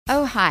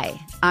Oh, hi,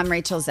 I'm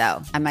Rachel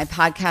Zoe, and my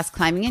podcast,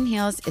 Climbing in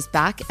Heels, is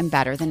back and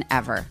better than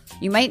ever.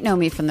 You might know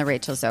me from the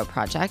Rachel Zoe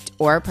Project,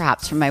 or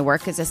perhaps from my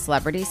work as a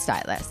celebrity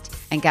stylist.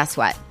 And guess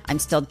what? I'm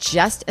still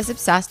just as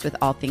obsessed with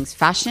all things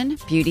fashion,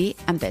 beauty,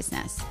 and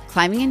business.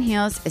 Climbing in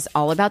Heels is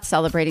all about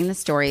celebrating the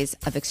stories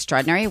of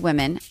extraordinary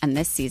women, and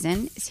this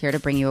season is here to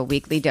bring you a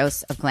weekly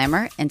dose of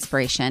glamour,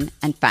 inspiration,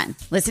 and fun.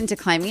 Listen to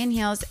Climbing in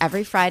Heels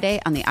every Friday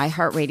on the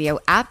iHeartRadio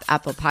app,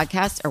 Apple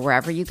Podcasts, or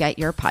wherever you get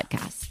your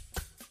podcasts.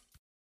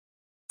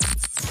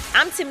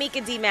 I'm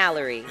Tamika D.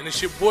 Mallory. And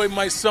it's your boy,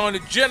 my son, the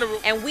General.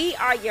 And we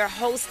are your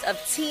hosts of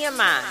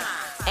TMI.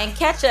 And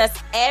catch us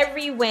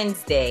every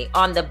Wednesday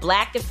on the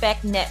Black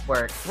Effect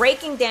Network,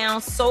 breaking down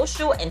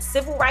social and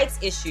civil rights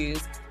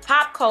issues,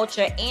 pop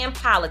culture, and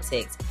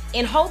politics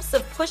in hopes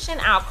of pushing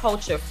our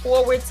culture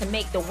forward to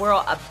make the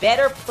world a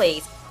better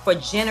place for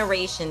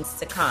generations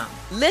to come.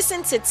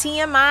 Listen to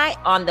TMI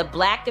on the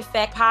Black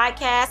Effect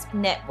Podcast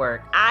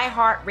Network,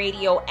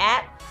 iHeartRadio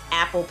app,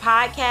 Apple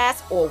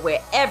Podcasts, or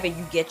wherever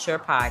you get your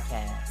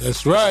podcasts.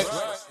 That's right.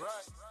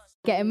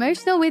 Get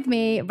emotional with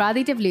me,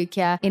 Radhi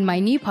Devlukia, in my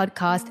new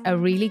podcast, A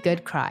Really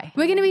Good Cry.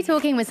 We're going to be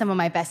talking with some of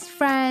my best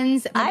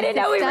friends. I didn't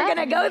know we were going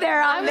to go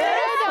there on this.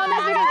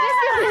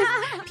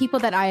 People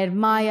that I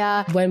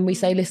admire. When we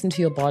say listen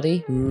to your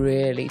body,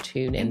 really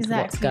tune into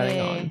what's going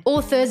on.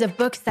 Authors of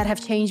books that have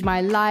changed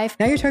my life.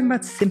 Now you're talking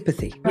about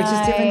sympathy, which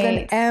is different than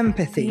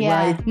empathy,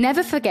 right?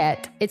 Never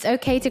forget, it's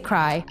okay to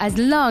cry as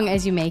long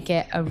as you make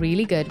it a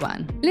really good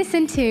one.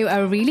 Listen to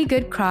A Really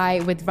Good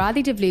Cry with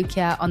Radhi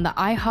Devlukia on the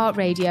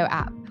iHeartRadio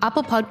app,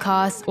 Apple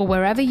Podcasts, or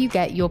wherever you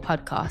get your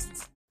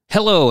podcasts.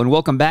 Hello, and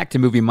welcome back to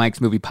Movie Mike's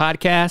Movie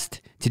Podcast.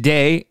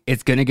 Today,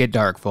 it's going to get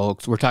dark,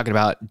 folks. We're talking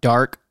about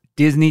dark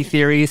Disney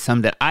theories,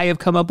 some that I have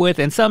come up with,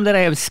 and some that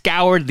I have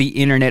scoured the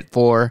internet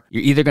for.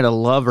 You're either going to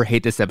love or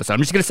hate this episode. I'm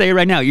just going to say it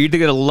right now. You're either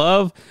going to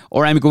love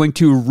or I'm going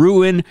to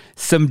ruin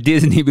some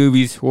Disney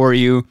movies for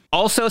you.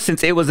 Also,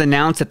 since it was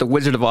announced that The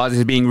Wizard of Oz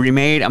is being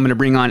remade, I'm going to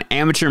bring on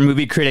amateur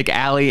movie critic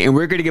Allie, and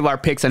we're going to give our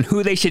picks on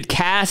who they should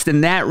cast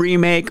in that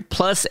remake,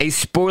 plus a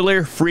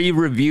spoiler-free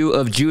review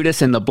of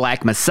Judas and the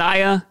Black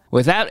Messiah.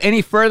 Without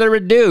any further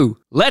ado,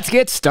 let's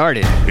get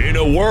started. In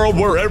a world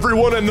where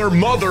everyone and their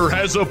mother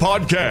has a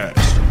podcast,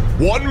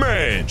 one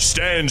man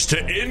stands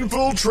to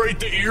infiltrate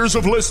the ears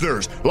of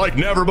listeners like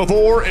never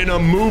before in a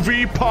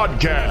movie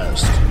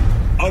podcast.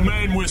 A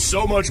man with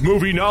so much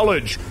movie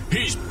knowledge,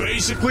 he's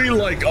basically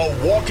like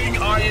a walking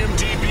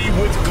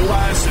IMDb with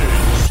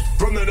glasses.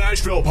 From the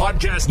Nashville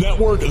Podcast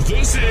Network,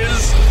 this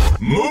is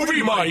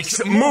Movie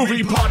Mike's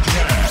Movie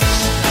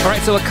Podcast. All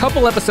right, so a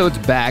couple episodes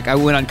back, I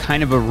went on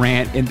kind of a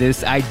rant in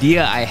this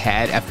idea I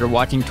had after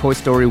watching Toy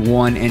Story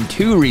 1 and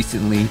 2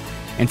 recently.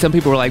 And some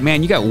people were like,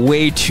 man, you got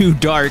way too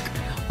dark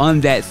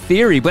on that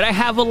theory. But I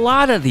have a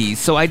lot of these,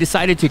 so I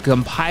decided to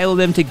compile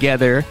them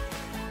together,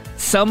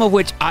 some of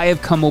which I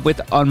have come up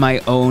with on my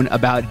own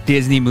about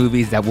Disney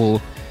movies that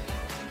will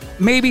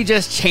maybe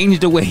just change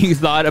the way you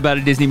thought about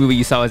a Disney movie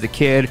you saw as a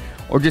kid,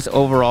 or just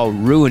overall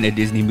ruin a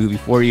Disney movie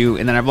for you.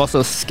 And then I've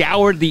also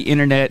scoured the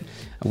internet.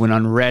 I went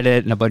on Reddit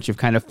and a bunch of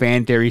kind of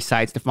fan theory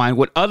sites to find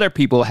what other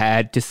people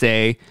had to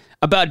say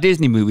about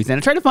Disney movies. And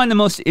I tried to find the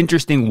most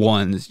interesting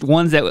ones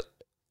that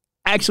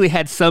actually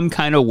had some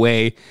kind of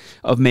way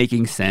of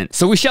making sense.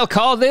 So we shall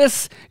call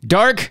this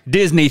Dark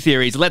Disney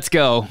Theories. Let's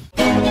go.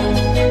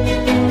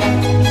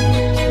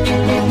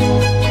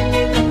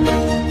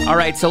 All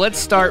right, so let's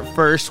start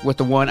first with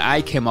the one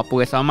I came up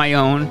with on my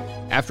own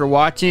after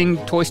watching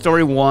Toy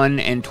Story 1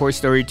 and Toy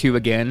Story 2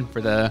 again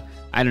for the,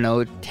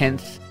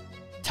 10th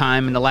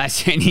time in the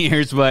last 10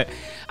 years. But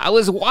I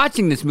was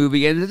watching this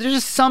movie, and there's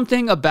just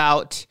something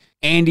about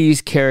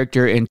Andy's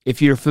character. And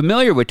if you're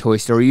familiar with Toy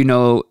Story, you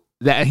know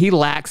that he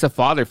lacks a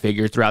father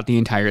figure throughout the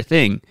entire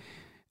thing.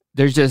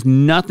 There's just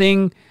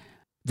nothing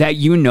that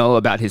you know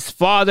about his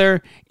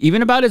father,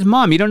 even about his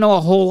mom. You don't know a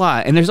whole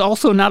lot. And there's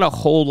also not a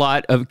whole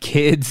lot of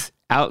kids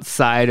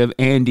outside of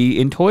Andy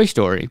in Toy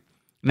Story.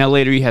 Now,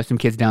 later you have some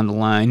kids down the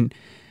line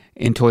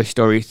in Toy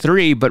Story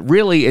 3, but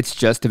really it's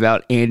just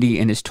about Andy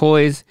and his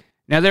toys.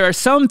 Now, there are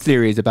some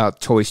theories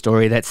about Toy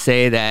Story that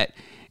say that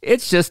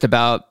it's just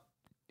about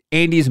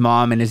Andy's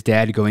mom and his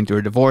dad going through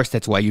a divorce.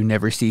 That's why you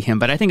never see him.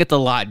 But I think it's a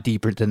lot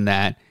deeper than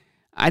that.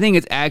 I think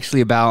it's actually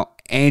about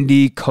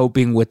Andy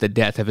coping with the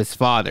death of his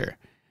father.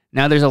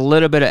 Now, there's a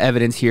little bit of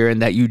evidence here in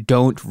that you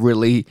don't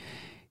really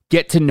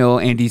get to know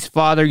Andy's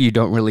father. You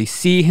don't really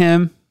see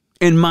him.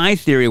 And my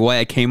theory, why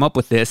I came up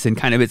with this and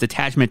kind of his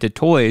attachment to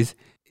toys,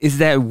 is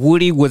that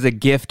Woody was a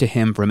gift to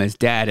him from his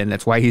dad, and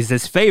that's why he's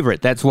his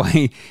favorite. That's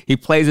why he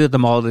plays with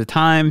them all the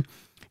time,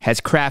 has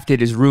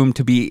crafted his room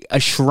to be a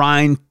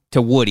shrine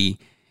to Woody.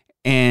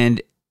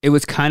 And it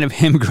was kind of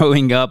him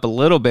growing up a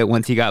little bit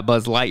once he got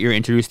Buzz Lightyear,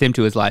 introduced him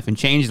to his life and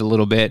changed a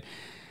little bit,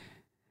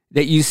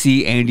 that you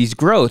see Andy's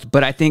growth.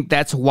 But I think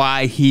that's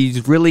why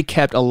he's really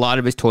kept a lot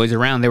of his toys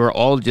around. They were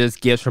all just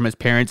gifts from his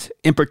parents,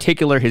 in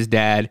particular his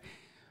dad.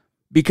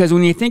 Because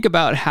when you think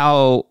about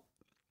how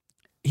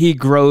he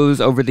grows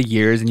over the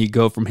years and you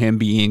go from him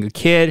being a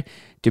kid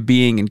to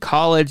being in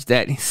college,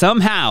 that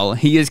somehow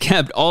he has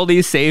kept all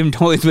these same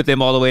toys with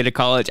him all the way to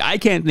college. I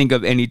can't think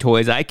of any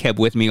toys I kept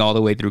with me all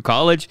the way through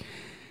college.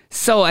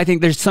 So I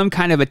think there's some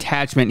kind of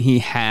attachment he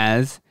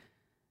has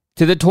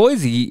to the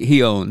toys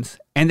he owns.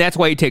 And that's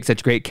why he takes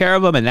such great care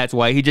of them. And that's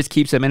why he just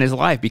keeps them in his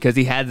life, because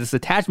he has this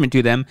attachment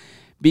to them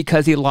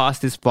because he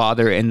lost his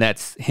father. And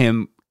that's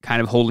him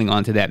kind of holding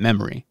on to that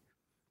memory.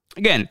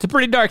 Again, it's a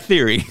pretty dark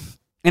theory.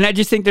 And I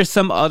just think there's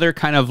some other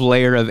kind of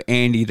layer of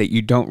Andy that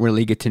you don't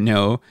really get to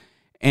know.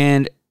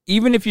 And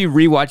even if you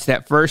rewatch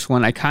that first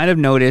one, I kind of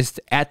noticed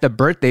at the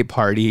birthday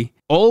party,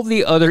 all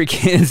the other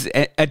kids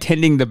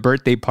attending the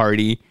birthday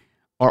party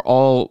are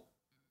all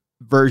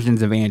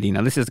versions of Andy.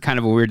 Now, this is kind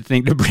of a weird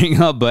thing to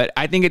bring up, but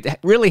I think it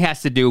really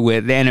has to do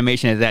with the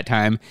animation at that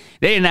time.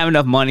 They didn't have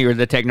enough money or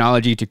the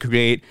technology to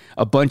create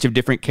a bunch of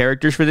different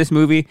characters for this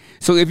movie.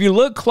 So if you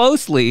look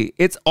closely,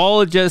 it's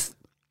all just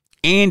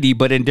Andy,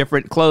 but in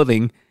different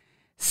clothing.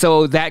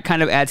 So that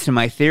kind of adds to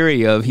my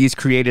theory of he's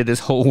created this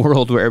whole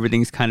world where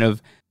everything's kind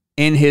of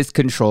in his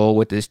control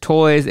with his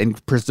toys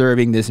and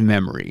preserving this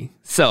memory.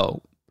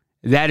 So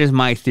that is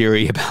my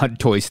theory about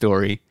Toy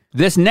Story.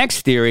 This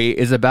next theory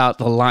is about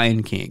The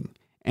Lion King.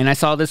 And I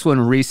saw this one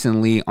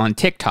recently on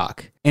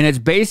TikTok. And it's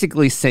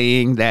basically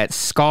saying that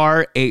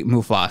Scar ate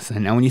Mufasa.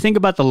 Now, when you think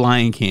about The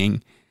Lion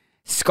King,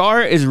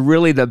 Scar is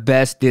really the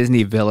best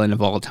Disney villain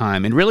of all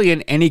time. And really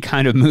in any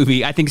kind of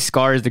movie, I think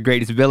Scar is the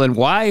greatest villain.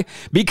 Why?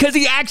 Because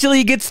he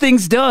actually gets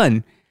things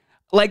done.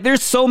 Like,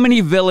 there's so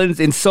many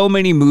villains in so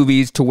many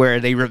movies to where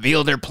they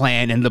reveal their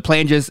plan and the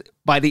plan just,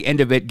 by the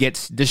end of it,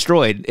 gets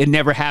destroyed. It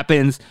never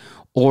happens,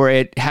 or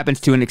it happens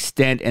to an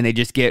extent and they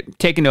just get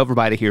taken over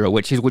by the hero,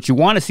 which is what you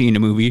want to see in a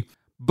movie.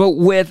 But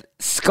with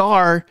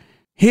Scar,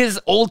 his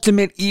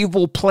ultimate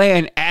evil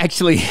plan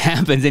actually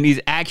happens, and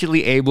he's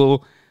actually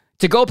able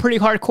to go pretty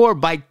hardcore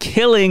by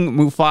killing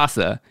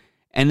Mufasa,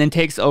 and then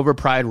takes over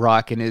Pride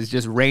Rock and is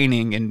just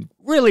reigning and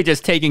really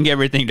just taking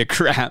everything to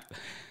crap.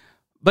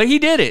 But he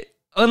did it.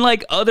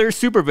 Unlike other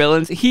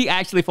supervillains, he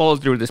actually follows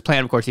through with this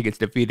plan. Of course, he gets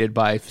defeated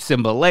by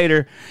Simba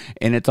later,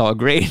 and it's all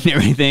great and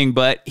everything,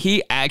 but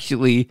he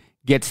actually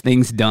gets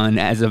things done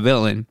as a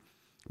villain.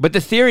 But the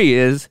theory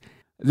is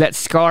that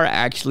Scar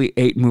actually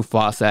ate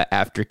Mufasa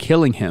after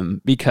killing him,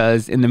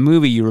 because in the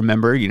movie, you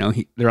remember,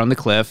 they're on the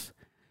cliff,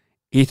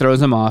 he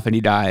throws him off and he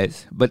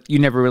dies, but you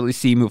never really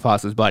see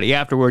Mufasa's body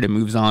afterward. It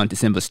moves on to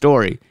Simba's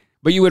story.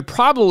 But you would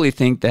probably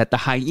think that the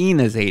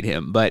hyenas ate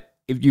him, but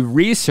if you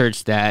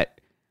research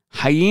that,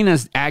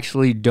 hyenas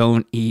actually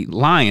don't eat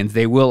lions.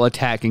 They will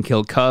attack and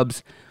kill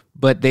cubs,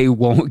 but they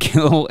won't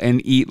kill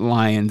and eat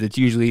lions. It's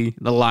usually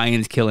the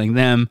lions killing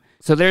them.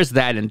 So there's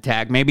that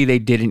intact. Maybe they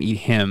didn't eat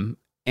him.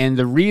 And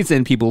the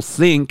reason people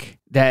think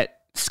that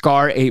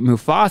Scar ate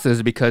Mufasa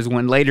is because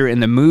when later in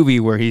the movie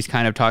where he's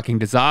kind of talking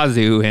to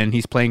Zazu and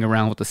he's playing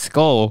around with the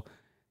skull,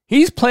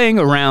 he's playing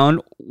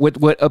around with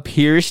what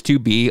appears to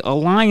be a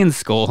lion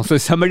skull. So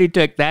somebody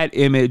took that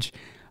image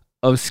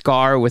of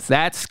Scar with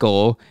that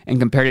skull and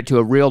compared it to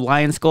a real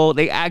lion skull.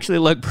 They actually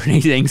look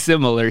pretty dang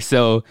similar.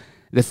 So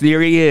the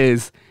theory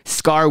is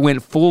Scar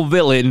went full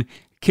villain,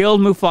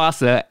 killed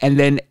Mufasa, and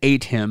then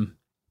ate him.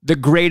 The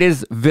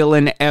greatest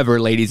villain ever,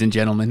 ladies and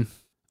gentlemen.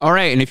 All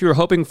right, and if you were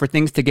hoping for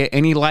things to get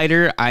any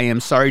lighter, I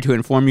am sorry to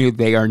inform you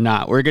they are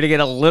not. We're going to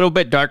get a little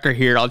bit darker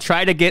here. I'll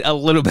try to get a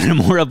little bit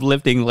more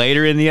uplifting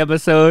later in the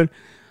episode.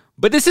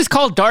 But this is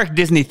called Dark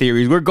Disney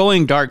Theories. We're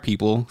going dark,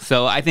 people.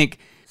 So I think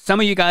some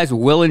of you guys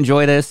will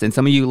enjoy this, and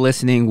some of you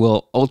listening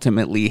will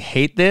ultimately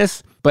hate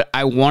this. But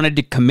I wanted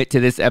to commit to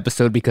this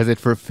episode because it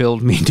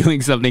fulfilled me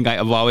doing something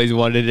I've always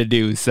wanted to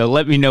do. So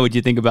let me know what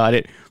you think about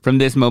it from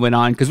this moment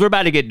on, because we're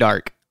about to get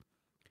dark.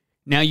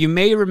 Now, you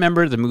may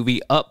remember the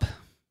movie Up,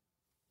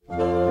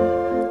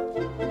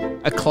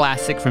 a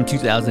classic from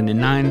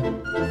 2009.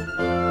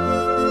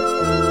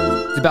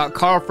 It's about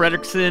Carl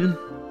Fredricksen,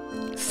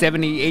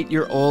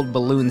 78-year-old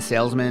balloon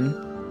salesman,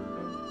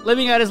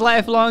 living out his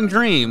lifelong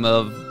dream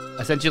of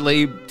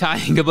essentially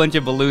tying a bunch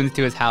of balloons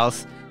to his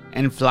house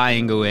and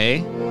flying away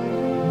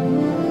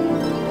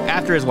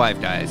after his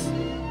wife dies.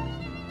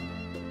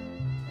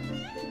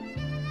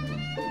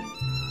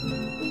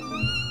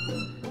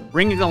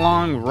 Bringing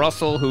along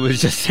Russell, who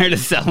was just there to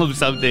sell him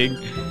something.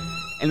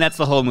 And that's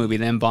the whole movie,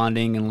 them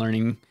bonding and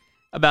learning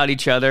about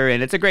each other.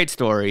 And it's a great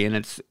story. And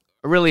it's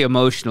a really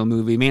emotional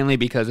movie, mainly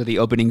because of the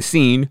opening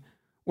scene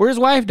where his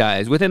wife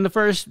dies. Within the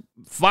first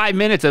 5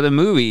 minutes of the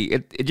movie,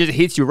 it just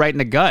hits you right in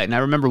the gut. And I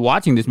remember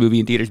watching this movie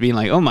in theaters being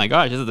like, oh my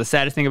gosh, this is the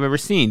saddest thing I've ever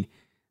seen.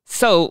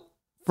 So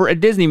for a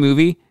Disney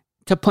movie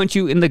to punch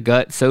you in the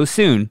gut so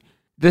soon,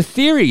 the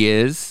theory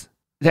is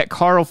that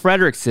Carl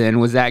Fredricksen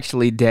was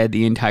actually dead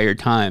the entire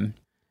time.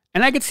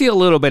 And I could see a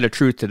little bit of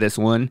truth to this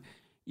one.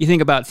 You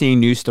think about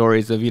seeing news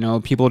stories of,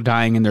 people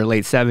dying in their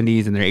late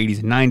 70s and their 80s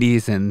and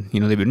 90s, and,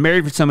 they've been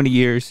married for so many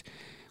years.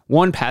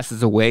 One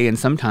passes away, and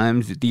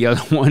sometimes the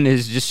other one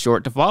is just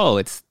short to follow.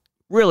 It's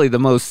really the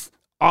most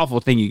awful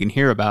thing you can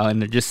hear about,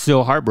 and they're just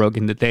so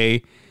heartbroken that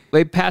they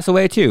pass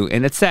away too,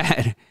 and it's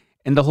sad.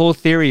 And the whole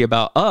theory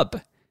about Up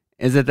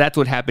is that that's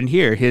what happened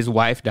here. His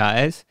wife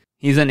dies.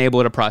 He's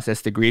unable to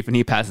process the grief and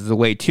he passes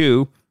away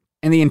too.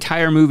 And the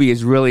entire movie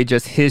is really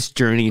just his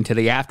journey into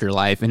the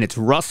afterlife, and it's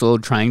Russell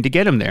trying to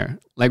get him there.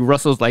 Like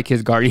Russell's like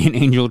his guardian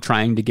angel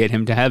trying to get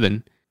him to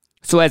heaven.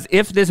 So as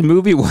if this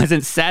movie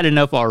wasn't sad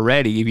enough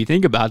already, if you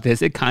think about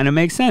this, it kind of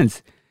makes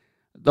sense.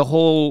 The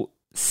whole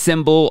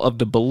symbol of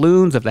the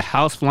balloons, of the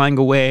house flying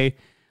away,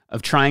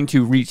 of trying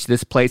to reach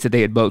this place that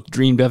they had both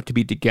dreamed of to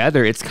be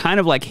together, it's kind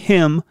of like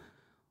him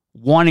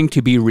wanting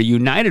to be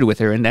reunited with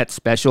her in that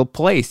special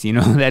place, you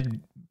know, that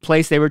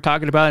place they were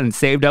talking about and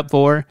saved up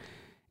for.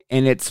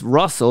 And it's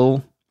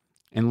Russell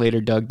and later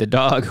Doug the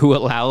dog who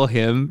allow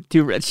him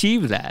to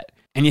achieve that.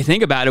 And you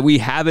think about it, we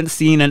haven't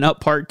seen an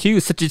Up Part 2,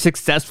 such a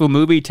successful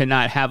movie, to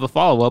not have a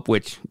follow-up,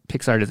 which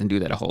Pixar doesn't do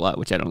that a whole lot,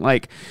 which I don't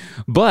like.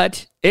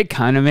 But it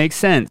kind of makes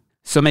sense.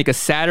 So make a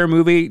sadder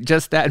movie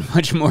just that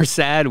much more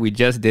sad. We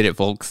just did it,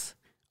 folks.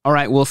 All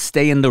right, we'll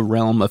stay in the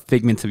realm of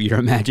figments of your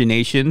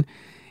imagination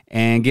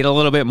and get a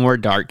little bit more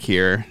dark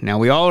here. Now,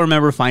 we all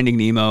remember Finding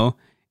Nemo.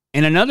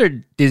 And another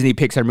Disney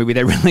Pixar movie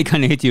that really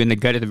kind of hits you in the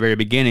gut at the very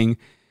beginning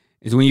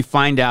is when you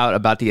find out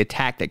about the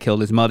attack that killed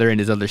his mother and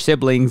his other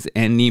siblings,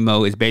 and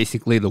Nemo is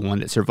basically the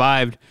one that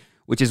survived,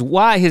 which is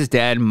why his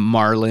dad,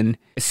 Marlin,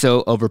 is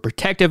so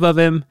overprotective of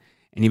him.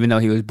 And even though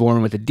he was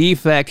born with a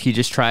defect, he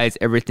just tries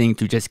everything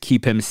to just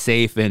keep him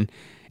safe. And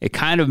it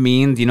kind of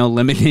means, you know,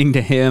 limiting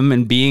to him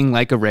and being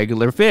like a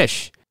regular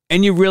fish.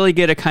 And you really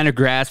get a kind of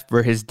grasp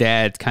for his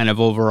dad's kind of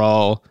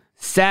overall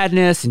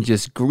sadness and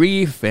just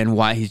grief and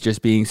why he's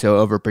just being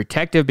so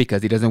overprotective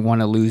because he doesn't want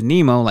to lose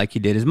Nemo like he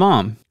did his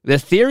mom. The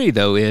theory,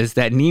 though, is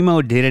that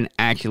Nemo didn't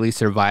actually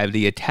survive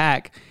the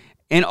attack.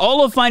 And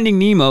all of Finding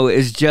Nemo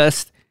is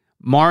just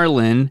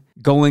Marlin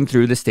going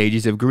through the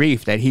stages of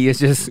grief, that he has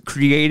just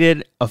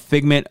created a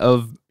figment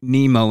of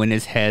Nemo in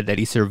his head that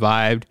he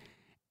survived.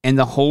 And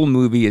the whole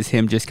movie is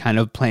him just kind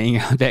of playing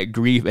out that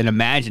grief and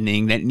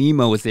imagining that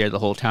Nemo was there the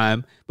whole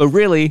time. But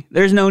really,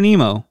 there's no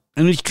Nemo.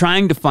 And he's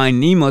trying to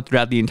find Nemo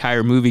throughout the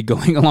entire movie,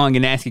 going along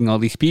and asking all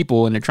these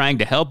people, and they're trying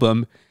to help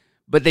him.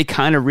 But they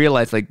kind of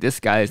realize, like,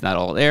 this guy is not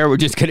all there. We're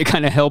just going to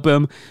kind of help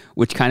him,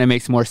 which kind of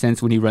makes more sense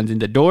when he runs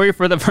into Dory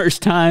for the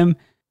first time.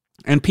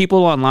 And people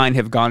online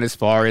have gone as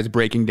far as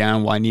breaking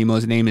down why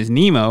Nemo's name is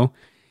Nemo.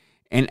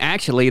 And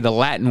actually, the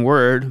Latin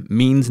word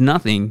means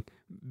nothing,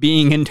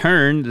 being in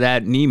turn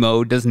that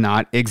Nemo does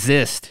not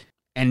exist,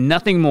 and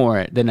nothing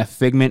more than a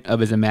figment of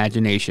his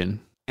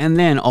imagination. And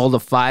then all the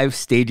 5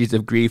 stages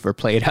of grief are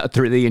played out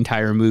through the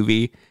entire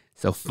movie.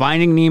 So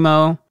Finding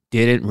Nemo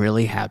didn't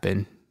really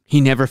happen.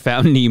 He never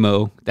found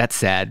Nemo. That's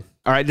sad.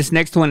 All right, this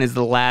next one is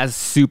the last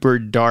super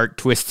dark,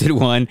 twisted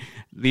one.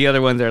 The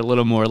other ones are a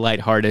little more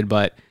lighthearted,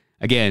 but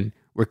again,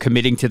 we're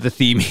committing to the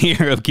theme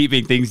here of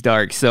keeping things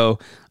dark. So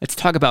let's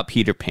talk about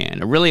Peter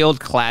Pan, a really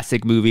old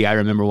classic movie I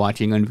remember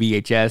watching on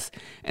VHS.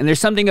 And there's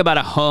something about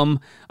a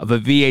hum of a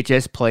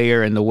VHS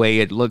player and the way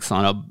it looks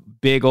on a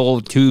big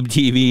old tube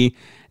TV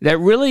that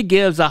really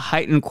gives a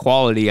heightened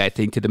quality, I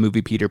think, to the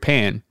movie Peter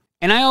Pan.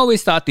 And I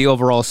always thought the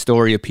overall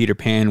story of Peter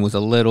Pan was a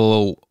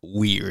little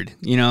weird.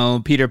 You know,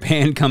 Peter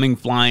Pan coming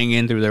flying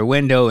in through their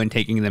window and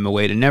taking them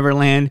away to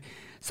Neverland.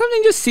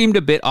 Something just seemed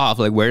a bit off.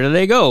 Like, where do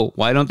they go?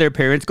 Why don't their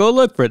parents go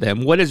look for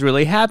them? What is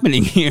really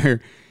happening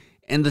here?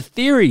 And the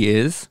theory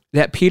is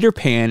that Peter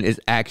Pan is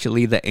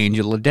actually the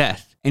angel of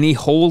death. And he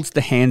holds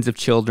the hands of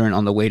children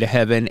on the way to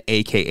heaven,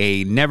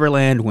 aka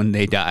Neverland, when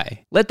they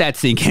die. Let that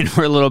sink in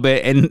for a little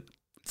bit, and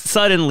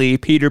suddenly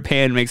Peter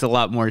Pan makes a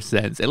lot more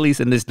sense, at least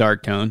in this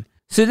dark tone.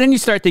 So then you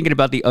start thinking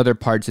about the other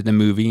parts of the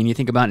movie, and you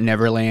think about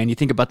Neverland, you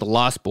think about the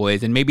Lost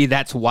Boys, and maybe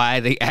that's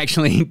why they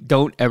actually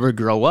don't ever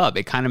grow up.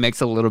 It kind of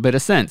makes a little bit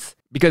of sense.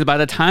 Because by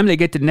the time they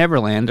get to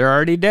Neverland, they're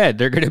already dead.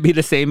 They're going to be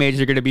the same age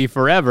they're going to be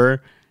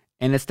forever,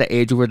 and it's the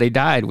age where they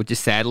died, which is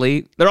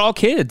sadly, they're all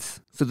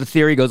kids. So the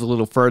theory goes a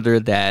little further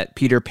that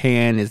Peter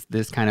Pan is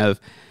this kind of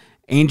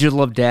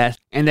angel of death,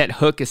 and that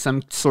Hook is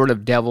some sort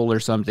of devil or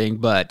something,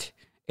 but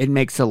it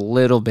makes a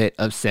little bit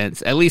of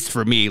sense, at least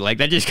for me. Like,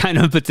 that just kind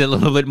of puts it a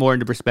little bit more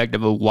into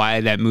perspective of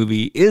why that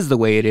movie is the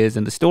way it is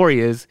and the story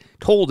is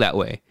told that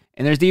way.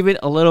 And there's even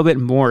a little bit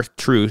more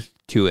truth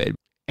to it.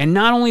 And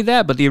not only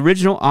that, but the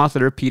original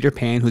author of Peter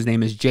Pan, whose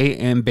name is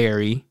J.M.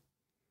 Barrie,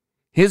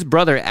 his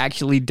brother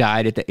actually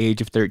died at the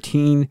age of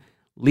 13,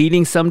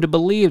 leading some to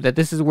believe that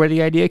this is where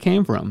the idea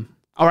came from.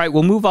 All right,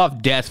 we'll move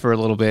off death for a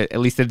little bit,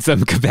 at least in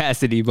some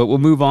capacity, but we'll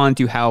move on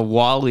to how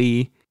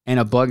WALL-E and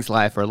A Bug's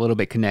Life are a little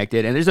bit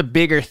connected. And there's a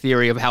bigger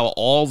theory of how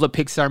all the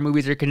Pixar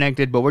movies are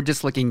connected, but we're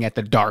just looking at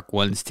the dark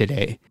ones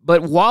today.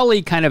 But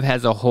WALL-E kind of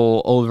has a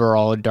whole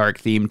overall dark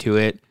theme to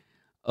it,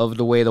 of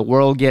the way the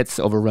world gets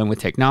overrun with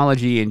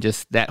technology and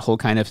just that whole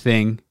kind of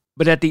thing.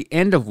 But at the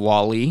end of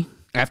WALL-E,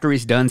 after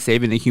he's done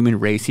saving the human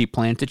race, he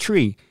plants a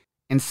tree.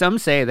 And some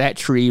say that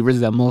tree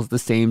resembles the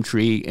same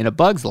tree in A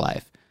Bug's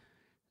Life.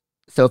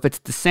 So if it's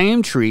the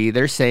same tree,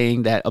 they're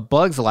saying that A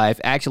Bug's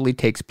Life actually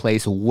takes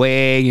place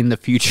way in the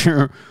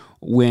future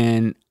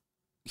when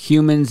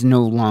humans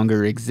no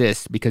longer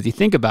exist. Because you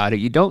think about it,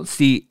 you don't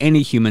see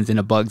any humans in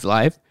A Bug's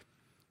Life.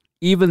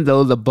 Even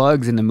though the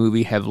bugs in the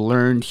movie have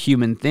learned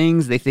human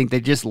things, they think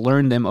they just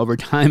learned them over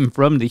time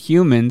from the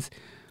humans.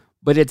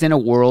 but it's in a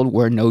world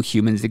where no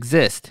humans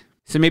exist.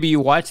 So maybe you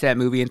watched that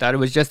movie and thought it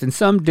was just in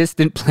some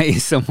distant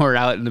place somewhere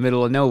out in the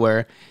middle of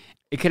nowhere.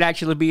 It could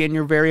actually be in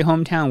your very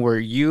hometown where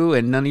you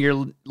and none of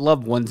your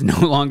loved ones no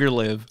longer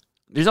live.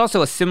 There's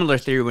also a similar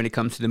theory when it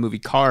comes to the movie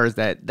Cars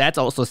that's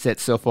also set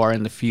so far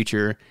in the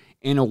future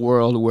in a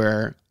world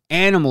where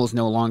animals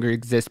no longer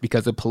exist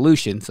because of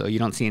pollution. So you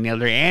don't see any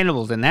other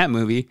animals in that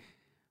movie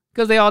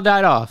because they all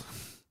died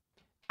off.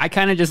 I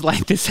kind of just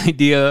like this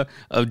idea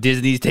of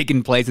Disney's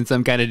taking place in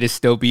some kind of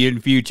dystopian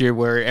future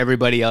where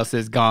everybody else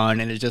is gone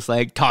and it's just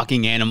like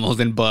talking animals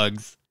and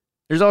bugs.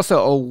 There's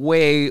also a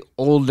way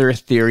older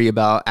theory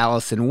about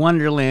Alice in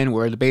Wonderland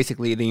where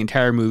basically the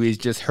entire movie is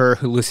just her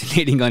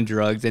hallucinating on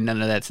drugs and none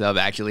of that stuff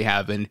actually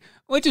happened,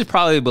 which is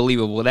probably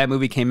believable. That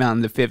movie came out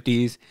in the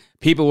 50s.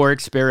 People were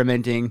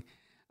experimenting.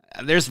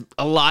 There's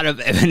a lot of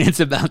evidence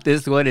about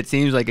this one. It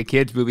seems like a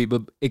kid's movie,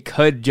 but it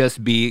could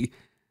just be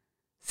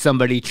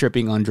somebody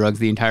tripping on drugs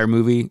the entire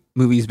movie.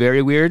 Movie's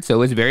very weird,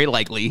 so it's very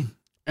likely.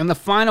 And the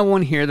final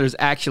one here, there's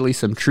actually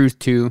some truth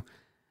to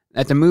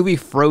that the movie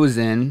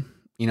Frozen,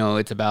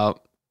 it's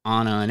about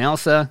Anna and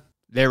Elsa,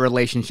 their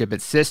relationship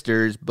as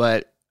sisters,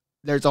 but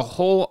there's a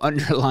whole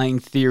underlying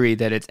theory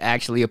that it's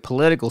actually a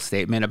political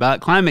statement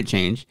about climate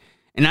change.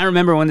 And I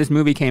remember when this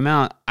movie came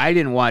out, I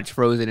didn't watch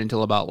Frozen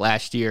until about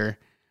last year.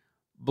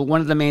 But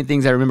one of the main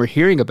things I remember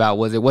hearing about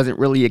was it wasn't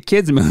really a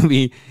kid's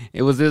movie.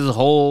 It was this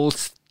whole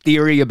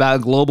theory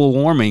about global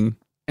warming.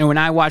 And when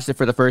I watched it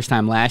for the first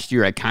time last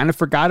year, I kind of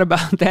forgot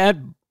about that.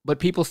 But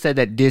people said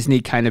that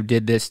Disney kind of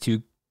did this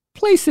to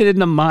place it in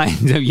the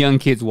minds of young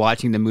kids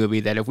watching the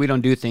movie that if we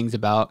don't do things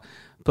about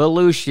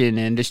pollution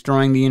and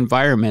destroying the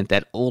environment,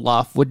 that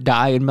Olaf would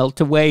die and melt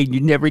away and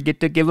you'd never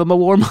get to give him a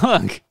warm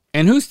hug.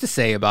 And who's to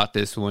say about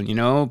this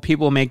one?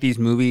 People make these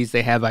movies,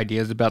 they have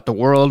ideas about the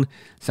world.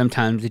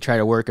 Sometimes they try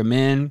to work them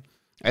in.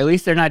 At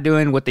least they're not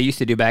doing what they used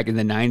to do back in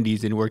the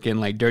 90s and working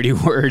like dirty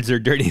words or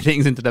dirty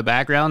things into the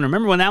background.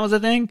 Remember when that was a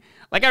thing?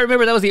 Like, I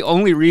remember that was the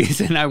only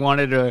reason I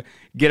wanted to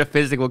get a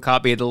physical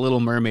copy of The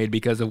Little Mermaid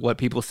because of what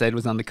people said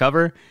was on the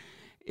cover.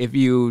 If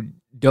you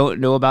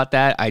don't know about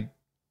that, I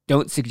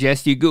don't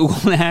suggest you Google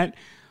that.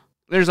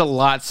 There's a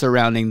lot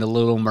surrounding The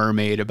Little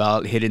Mermaid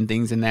about hidden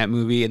things in that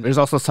movie. And there's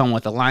also some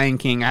with The Lion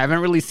King. I haven't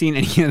really seen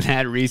any of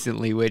that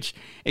recently, which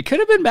it could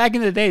have been back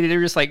in the day. They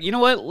were just like, you know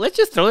what? Let's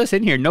just throw this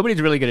in here.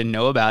 Nobody's really going to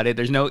know about it.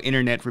 There's no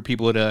internet for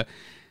people to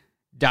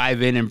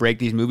dive in and break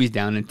these movies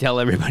down and tell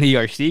everybody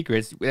our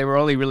secrets. They were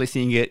only really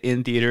seeing it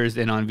in theaters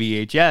and on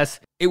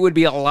VHS. It would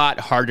be a lot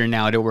harder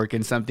now to work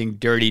in something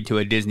dirty to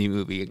a Disney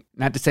movie.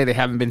 Not to say they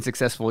haven't been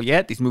successful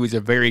yet. These movies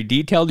are very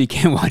detailed. You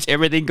can't watch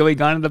everything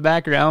going on in the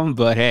background,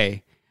 but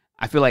hey,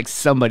 I feel like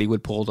somebody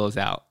would pull those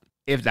out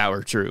if that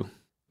were true.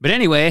 But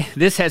anyway,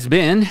 this has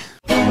been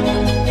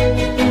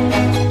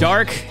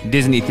Dark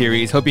Disney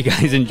Theories. Hope you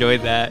guys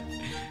enjoyed that.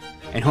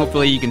 And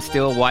hopefully you can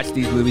still watch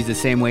these movies the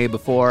same way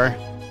before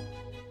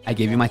I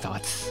gave you my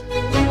thoughts.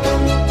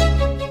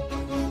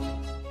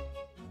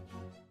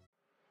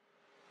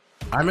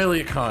 I'm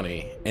Elliot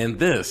Connie, and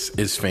this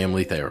is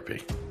Family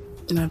Therapy.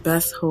 My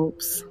best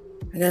hopes,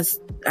 I guess,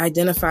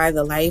 identify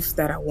the life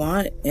that I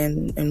want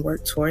and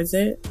work towards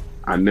it.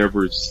 I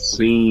never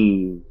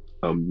seen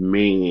a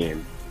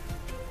man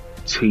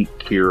take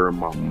care of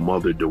my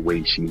mother the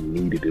way she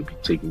needed to be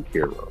taken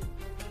care of.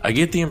 I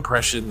get the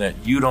impression that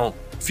you don't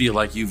feel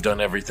like you've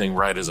done everything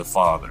right as a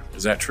father.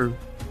 Is that true?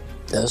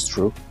 That's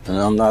true, and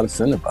I'm not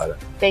offended by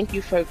that. Thank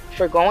you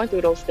for going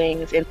through those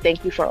things, and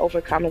thank you for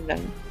overcoming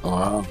them.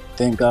 Wow.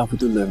 Thank God for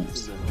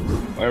deliverance.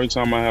 Every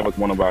time I have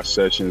one of our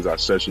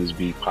sessions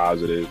be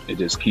positive. It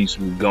just keeps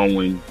me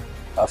going.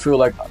 I feel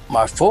like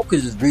my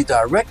focus is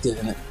redirected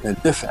in a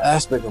different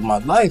aspect of my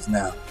life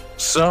now.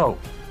 So,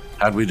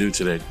 how'd we do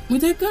today? We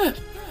did good.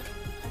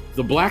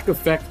 The Black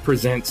Effect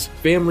presents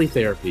Family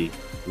Therapy.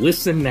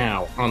 Listen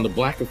now on the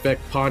Black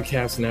Effect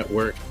Podcast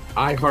Network,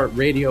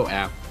 iHeartRadio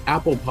app,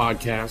 Apple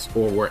Podcasts,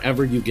 or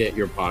wherever you get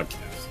your podcasts.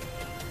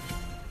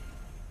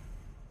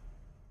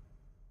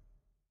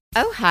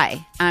 Oh,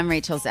 hi, I'm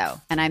Rachel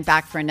Zoe, and I'm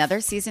back for another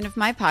season of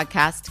my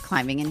podcast,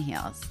 Climbing in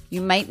Heels.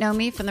 You might know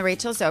me from the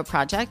Rachel Zoe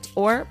Project,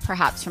 or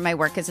perhaps from my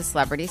work as a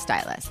celebrity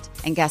stylist.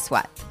 And guess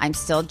what? I'm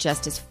still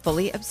just as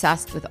fully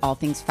obsessed with all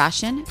things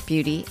fashion,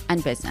 beauty,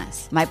 and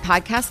business. My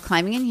podcast,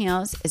 Climbing in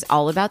Heels, is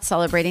all about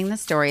celebrating the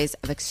stories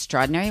of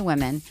extraordinary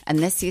women, and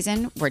this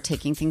season, we're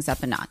taking things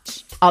up a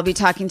notch. I'll be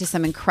talking to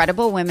some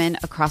incredible women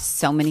across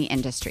so many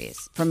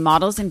industries, from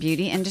models and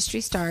beauty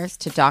industry stars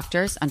to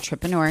doctors,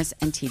 entrepreneurs,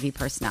 and TV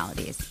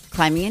personalities.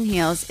 Climbing in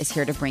Heels is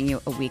here to bring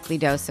you a weekly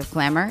dose of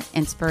glamour,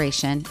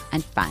 inspiration,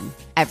 and fun.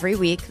 Every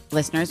week,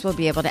 listeners will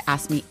be able to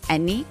ask me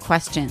any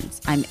questions.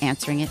 I'm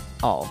answering it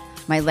all.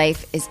 My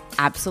life is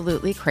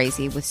absolutely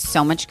crazy with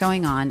so much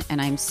going on,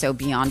 and I'm so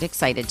beyond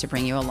excited to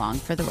bring you along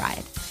for the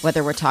ride.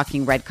 Whether we're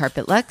talking red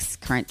carpet looks,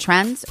 current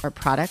trends, or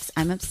products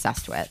I'm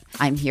obsessed with,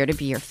 I'm here to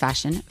be your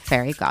fashion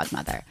fairy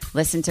godmother.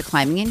 Listen to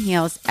Climbing in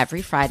Heels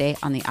every Friday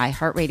on the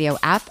iHeartRadio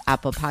app,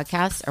 Apple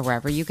Podcasts, or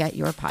wherever you get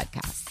your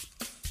podcasts.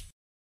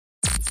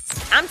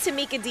 I'm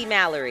Tamika D.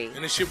 Mallory.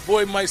 And it's your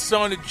boy, my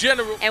son, the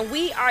General. And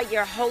we are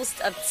your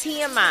hosts of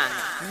TMI.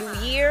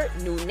 New year,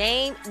 new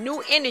name,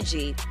 new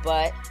energy,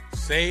 but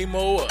same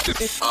old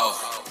us.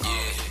 Oh,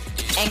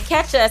 yeah. And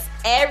catch us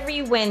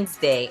every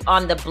Wednesday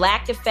on the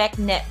Black Effect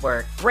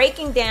Network,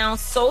 breaking down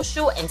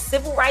social and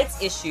civil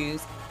rights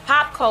issues,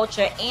 pop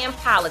culture, and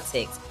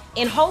politics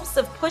in hopes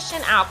of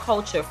pushing our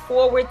culture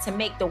forward to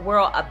make the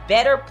world a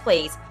better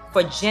place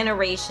for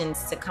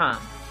generations to come.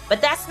 But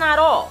that's not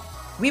all.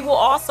 We will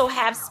also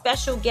have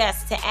special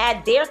guests to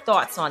add their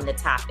thoughts on the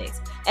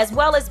topics, as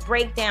well as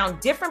break down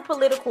different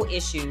political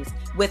issues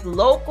with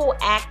local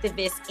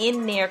activists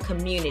in their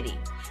community.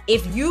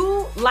 If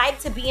you like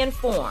to be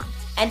informed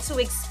and to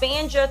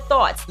expand your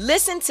thoughts,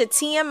 listen to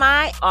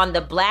TMI on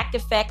the Black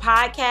Effect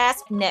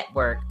Podcast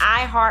Network,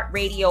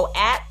 iHeartRadio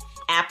app,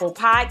 Apple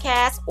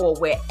Podcasts, or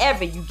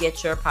wherever you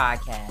get your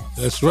podcasts.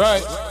 That's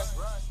right.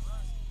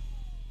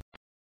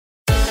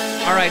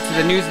 All right, so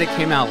the news that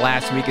came out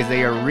last week is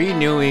they are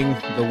renewing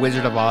The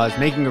Wizard of Oz,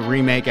 making a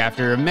remake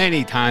after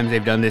many times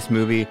they've done this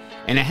movie.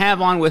 And I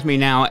have on with me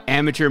now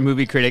amateur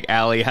movie critic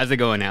Allie. How's it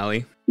going,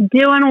 Allie?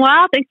 Doing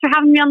well. Thanks for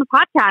having me on the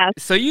podcast.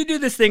 So you do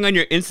this thing on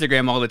your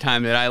Instagram all the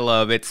time that I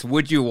love. It's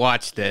Would You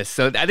Watch This?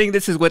 So I think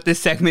this is what this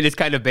segment is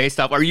kind of based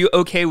off. Are you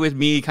okay with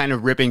me kind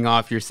of ripping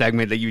off your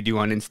segment that you do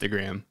on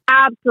Instagram?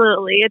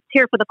 Absolutely. It's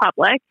here for the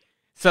public.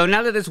 So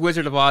now that this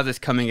Wizard of Oz is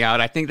coming out,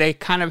 I think they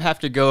kind of have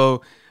to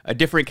go a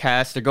different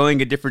cast. They're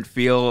going a different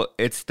feel.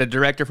 It's the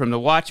director from The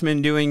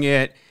Watchmen doing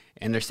it,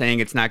 and they're saying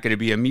it's not going to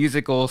be a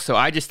musical. So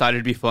I just thought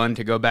it'd be fun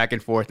to go back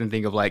and forth and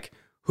think of like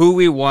who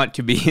we want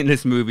to be in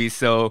this movie.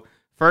 So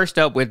first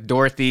up with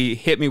Dorothy,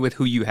 hit me with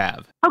who you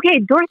have. Okay,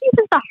 Dorothy's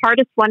is the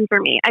hardest one for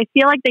me. I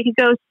feel like they could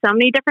go so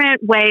many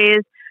different ways.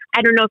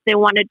 I don't know if they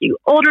want to do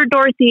older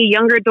Dorothy,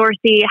 younger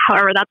Dorothy,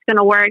 however that's going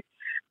to work.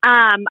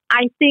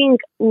 I think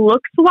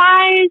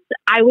looks-wise,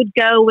 I would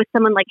go with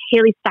someone like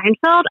Haley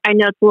Steinfeld. I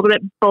know it's a little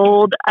bit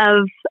bold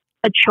of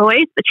a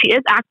choice, but she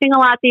is acting a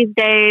lot these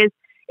days.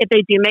 If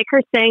they do make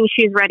her sing,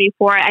 she's ready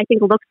for it. I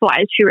think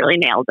looks-wise, she really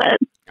nails it.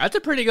 That's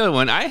a pretty good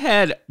one. I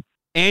had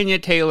Anya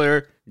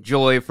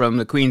Taylor-Joy from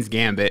The Queen's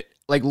Gambit.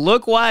 Like,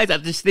 look-wise, I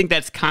just think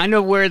that's kind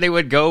of where they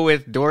would go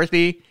with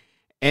Dorothy.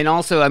 And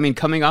also, I mean,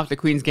 coming off The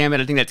Queen's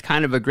Gambit, I think that's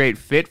kind of a great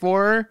fit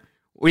for her.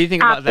 What do you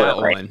think about that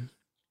one?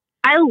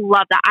 I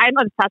love that. I'm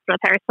obsessed with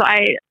her, so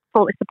I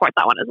fully support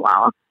that one as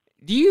well.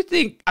 Do you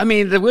think, I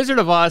mean, The Wizard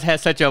of Oz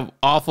has such an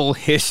awful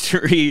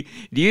history.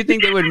 Do you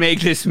think they would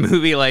make this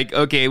movie like,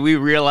 okay, we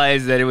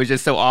realized that it was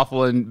just so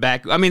awful and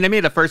back, I mean, they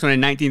made the first one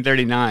in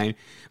 1939,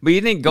 but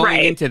you think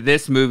going into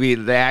this movie,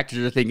 the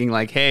actors are thinking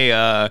like,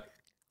 hey,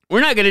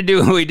 we're not going to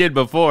do what we did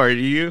before, do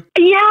you?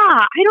 Yeah,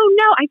 I don't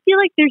know. I feel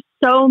like there's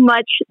so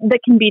much that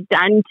can be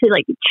done to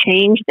like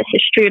change the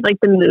history of like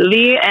the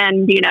movie.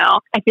 And, you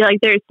know, I feel like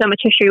there's so much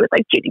history with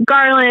like Judy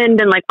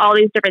Garland and like all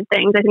these different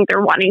things. I think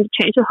they're wanting to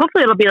change. So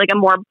hopefully it'll be like a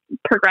more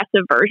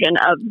progressive version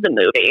of the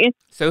movie.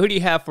 So who do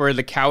you have for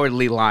the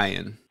Cowardly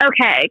Lion?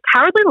 Okay,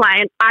 Cowardly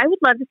Lion. I would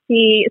love to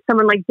see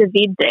someone like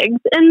Daveed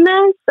Diggs in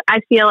this. I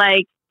feel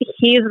like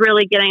he's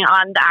really getting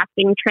on the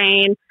acting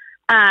train.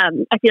 I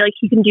feel like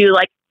he can do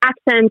like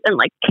accents and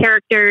like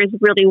characters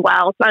really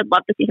well. So I'd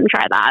love to see him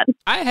try that.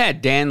 I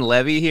had Dan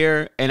Levy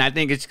here, and I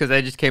think it's because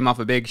I just came off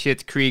a big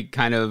Schitt's Creek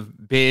kind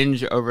of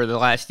binge over the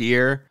last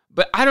year.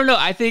 But I don't know.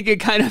 I think it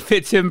kind of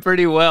fits him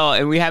pretty well,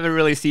 and we haven't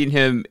really seen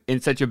him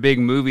in such a big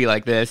movie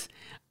like this.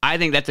 I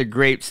think that's a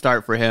great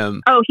start for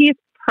him. Oh, he's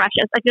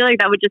precious. I feel like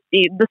that would just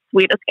be the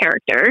sweetest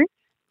character.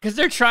 Because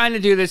they're trying to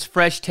do this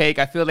fresh take,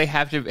 I feel they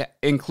have to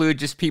include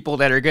just people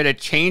that are going to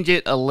change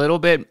it a little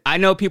bit. I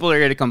know people are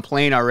going to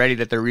complain already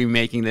that they're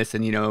remaking this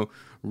and, you know,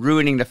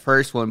 ruining the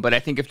first one. But I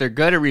think if they're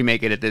going to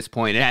remake it at this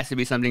point, it has to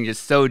be something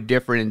just so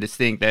different and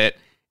distinct that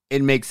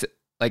it makes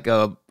like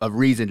a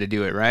reason to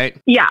do it, right?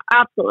 Yeah,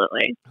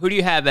 absolutely. Who do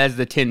you have as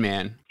the Tin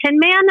Man? Tin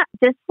Man,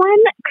 this one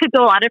could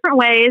go a lot of different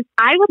ways.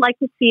 I would like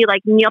to see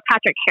like Neil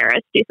Patrick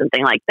Harris do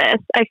something like this.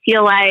 I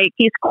feel like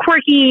he's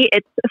quirky,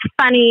 it's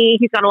funny,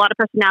 he's got a lot of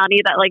personality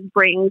that like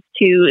brings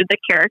to the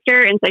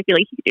character, and so I feel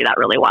like he could do that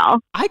really well.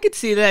 I could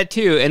see that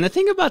too. And the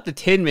thing about the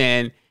Tin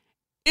Man,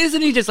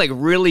 isn't he just like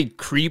really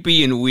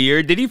creepy and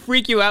weird? Did he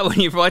freak you out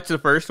when you watched the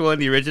first one,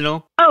 the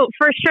original? Oh,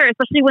 for sure,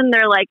 especially when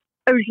they're like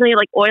originally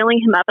like oiling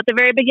him up at the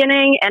very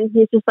beginning, and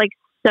he's just like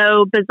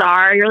so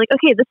bizarre. You're like,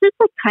 okay, this is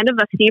like kind of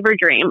a fever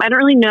dream. I don't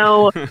really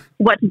know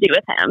what to do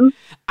with him.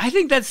 I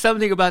think that's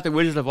something about The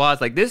Wizard of Oz.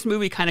 Like, this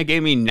movie kind of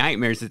gave me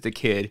nightmares as a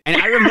kid. And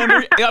I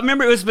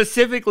remember it was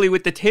specifically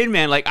with the Tin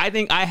Man. Like, I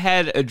think I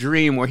had a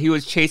dream where he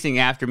was chasing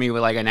after me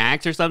with like an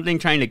axe or something,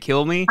 trying to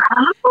kill me.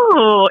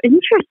 Oh,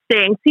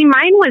 interesting. See,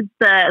 mine was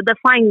the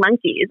flying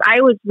monkeys. I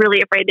was really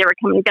afraid they were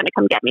going to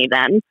come get me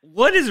then.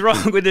 What is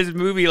wrong with this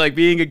movie, like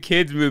being a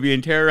kid's movie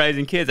and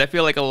terrorizing kids? I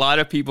feel like a lot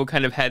of people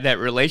kind of had that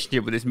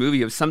relationship with this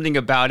movie of something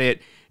about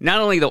it, not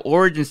only the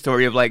origin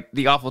story of like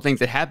the awful things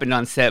that happened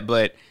on set,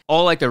 but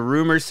all like the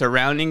rumors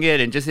surrounding it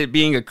and just it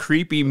being a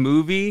creepy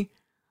movie.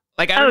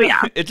 Like, I don't know,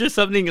 yeah. It's just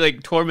something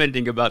like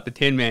tormenting about the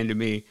Tin Man to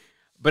me.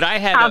 But I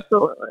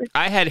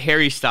had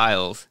Harry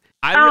Styles.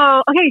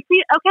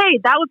 Okay,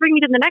 that would bring me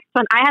to the next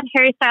one. I had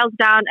Harry Styles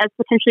down as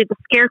potentially the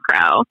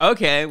Scarecrow.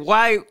 Okay,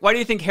 why do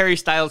you think Harry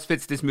Styles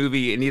fits this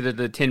movie in either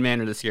the Tin Man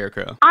or the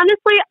Scarecrow?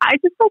 Honestly, I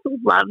just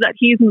love that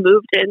he's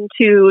moved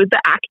into the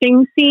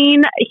acting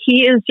scene.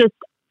 He is just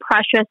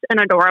precious and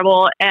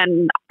adorable,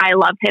 and I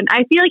love him.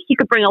 I feel like he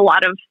could bring a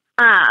lot of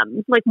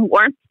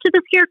warmth to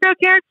the Scarecrow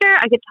character.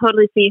 I could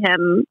totally see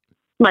him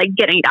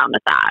getting down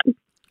with that.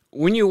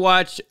 When you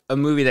watch a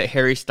movie that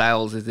Harry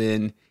Styles is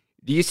in,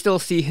 do you still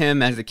see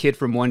him as a kid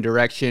from One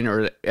Direction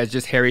or as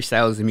just Harry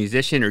Styles a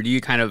musician, or do you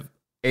kind of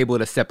able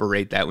to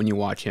separate that when you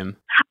watch him?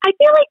 I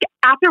feel like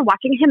after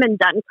watching him in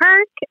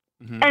Dunkirk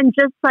and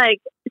just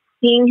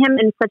seeing him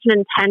in such an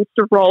intense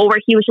role where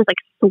he was just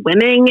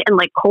swimming in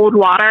cold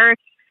water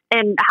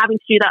and having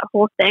to do that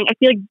whole thing, I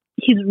feel like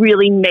he's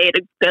really made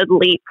a good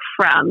leap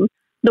from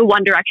the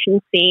One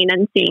Direction scene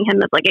and seeing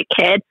him as a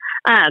kid.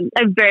 I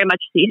very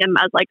much see him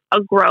as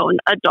a grown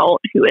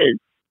adult who is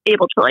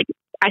able to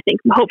I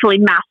think hopefully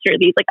master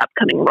these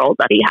upcoming roles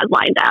that he has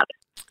lined up.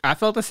 I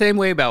felt the same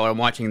way about when I'm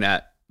watching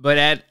that.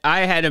 But I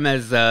had him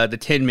as the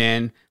Tin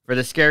Man. For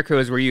the Scarecrow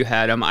is where you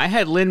had him. I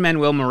had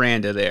Lin-Manuel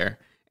Miranda there.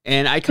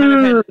 And I kind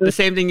of had the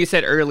same thing you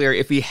said earlier.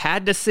 If he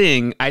had to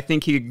sing, I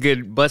think he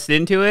could bust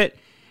into it.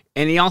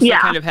 And he also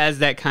kind of has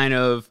that kind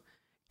of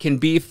can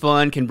be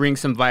fun, can bring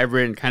some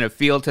vibrant kind of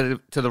feel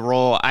to the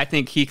role. I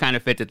think he kind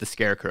of fits at the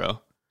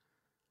Scarecrow.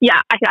 Yeah,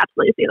 I can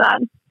absolutely see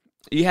that.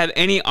 You have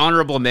any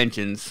honorable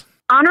mentions?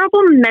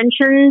 Honorable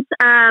mentions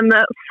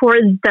for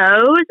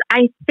those,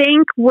 I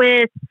think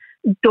with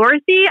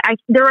Dorothy,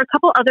 there were a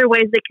couple other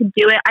ways they could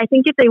do it. I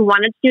think if they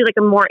wanted to do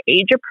a more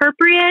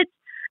age-appropriate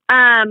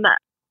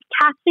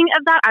casting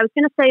of that, I was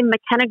going to say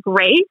McKenna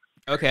Grace.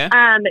 Okay.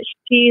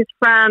 She's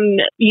from,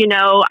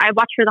 I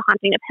watched her The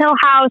Haunting of Hill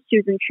House. She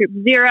was in Troop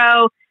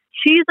Zero.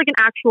 She's an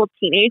actual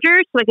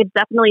teenager, so I could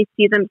definitely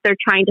see them if they're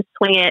trying to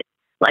swing it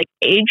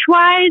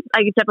age-wise.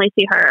 I could definitely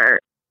see her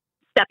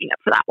stepping up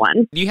for that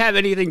one. Do you have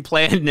anything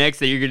planned next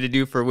that you're going to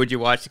do for Would You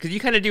Watch? Because you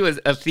kind of do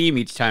a theme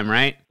each time,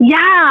 right?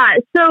 Yeah.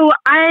 So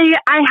I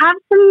have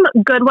some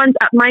good ones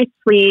up my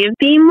sleeve.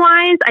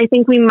 Theme-wise, I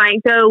think we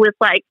might go with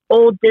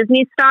old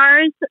Disney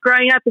stars.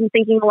 Growing up and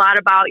thinking a lot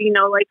about,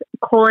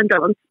 Cole and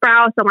Dylan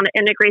Sprouse. I want to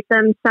integrate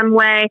them some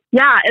way.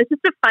 Yeah, it's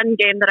just a fun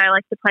game that I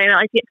like to play. And I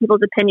like to get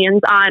people's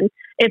opinions on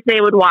if they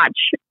would watch,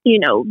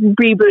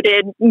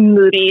 rebooted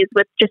movies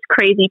with just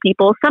crazy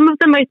people. Some of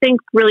them I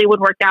think really would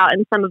work out,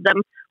 and some of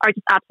them are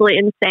just absolutely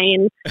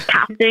insane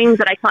castings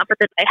that I come up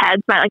with in my head,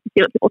 so I like to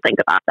see what people think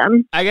about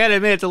them. I gotta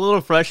admit, it's a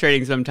little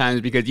frustrating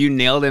sometimes because you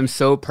nail them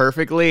so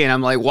perfectly, and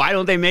I'm like, why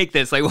don't they make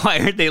this? Why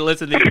aren't they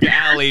listening to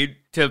Allie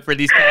for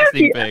these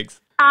casting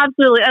picks?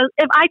 Absolutely.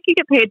 If I could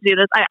get paid to do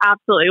this, I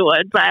absolutely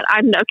would, but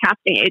I'm no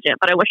casting agent,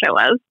 but I wish I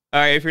was. All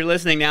right, if you're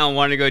listening now and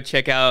want to go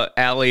check out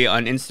Allie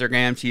on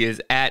Instagram, she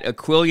is at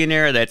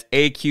Aquillionaire. That's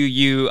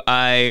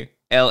AQUILLIONAIRE.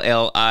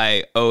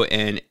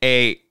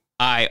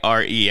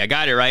 I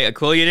got it right,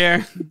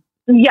 Aquillionaire?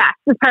 Yes,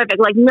 it's perfect.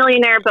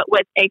 Millionaire, but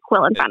with a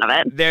quill in front of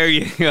it. There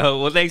you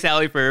go. Well, thanks,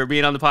 Allie, for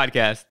being on the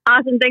podcast.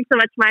 Awesome. Thanks so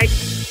much, Mike.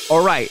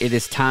 All right, it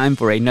is time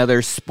for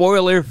another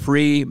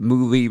spoiler-free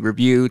movie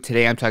review.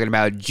 Today I'm talking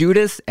about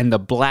Judas and the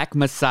Black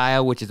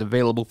Messiah, which is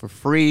available for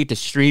free to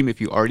stream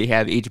if you already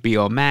have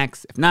HBO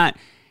Max. If not,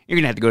 you're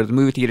going to have to go to the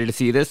movie theater to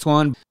see this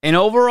one. And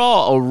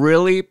overall, a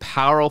really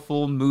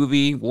powerful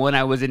movie, one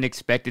I wasn't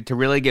expected to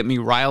really get me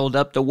riled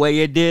up the way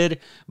it did.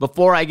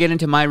 Before I get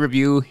into my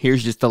review,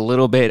 here's just a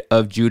little bit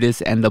of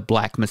Judas and the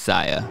Black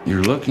Messiah.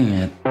 You're looking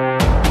at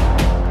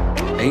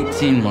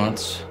 18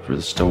 months for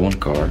the stolen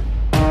car,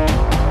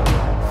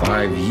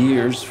 5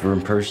 years for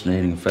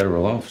impersonating a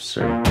federal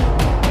officer,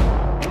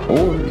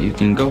 or you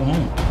can go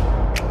home.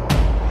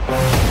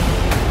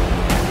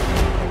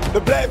 The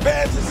Black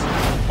Panthers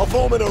are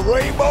forming a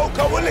rainbow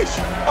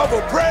coalition of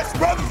oppressed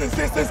brothers and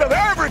sisters of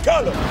every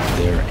color.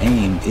 Their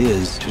aim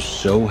is to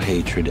sow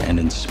hatred and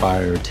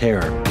inspire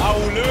terror. I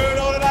will learn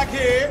all that I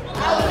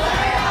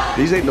can.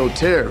 These ain't no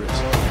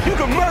terrorists. You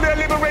can murder a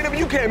liberator, but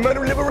you can't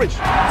murder liberation.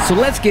 So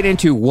let's get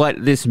into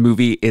what this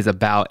movie is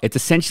about. It's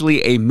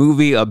essentially a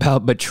movie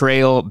about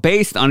betrayal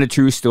based on a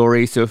true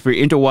story. So if you're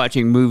into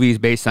watching movies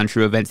based on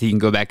true events, you can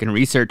go back and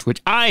research, which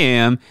I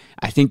am.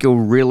 I think you'll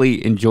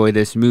really enjoy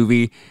this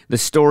movie. The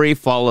story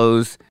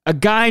follows a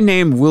guy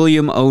named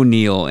William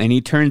O'Neill, and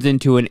he turns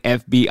into an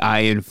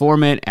FBI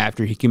informant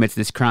after he commits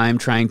this crime,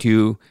 trying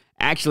to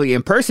actually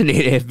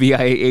impersonate an FBI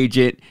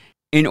agent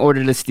in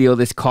order to steal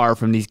this car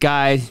from these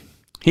guys.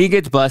 He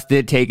gets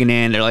busted, taken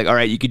in. They're like, all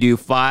right, you could do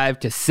 5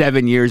 to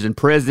 7 years in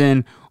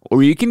prison,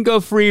 or you can go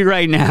free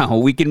right now.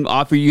 We can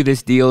offer you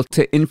this deal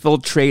to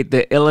infiltrate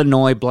the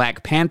Illinois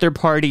Black Panther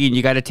Party, and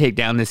you got to take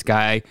down this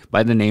guy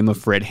by the name of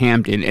Fred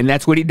Hampton. And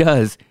that's what he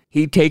does.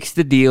 He takes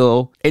the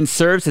deal and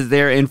serves as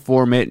their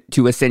informant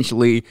to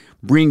essentially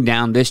bring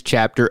down this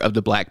chapter of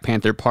the Black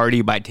Panther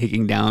Party by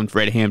taking down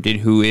Fred Hampton,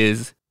 who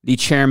is the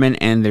chairman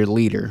and their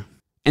leader.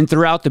 And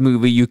throughout the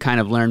movie, you kind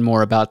of learn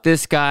more about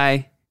this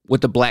guy, what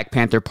the Black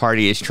Panther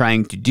Party is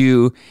trying to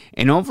do,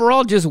 and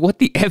overall just what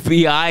the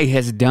FBI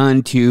has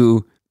done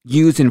to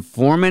use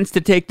informants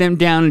to take them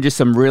down, and just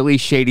some really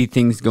shady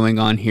things going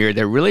on here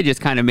that really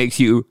just kind of makes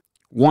you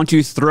want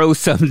to throw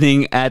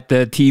something at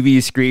the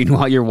TV screen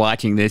while you're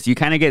watching this. You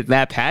kind of get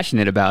that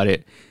passionate about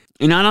it.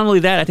 And not only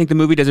that, I think the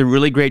movie does a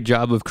really great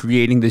job of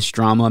creating this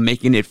drama,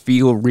 making it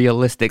feel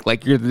realistic,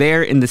 like you're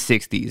there in the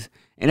 60s.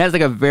 It has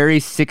like a very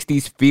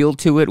 60s feel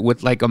to it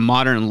with like a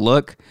modern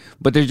look,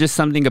 but there's just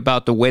something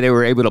about the way they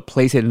were able to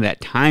place it in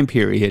that time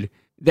period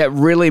that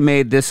really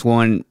made this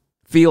one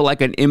feel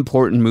like an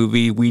important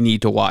movie we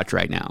need to watch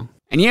right now.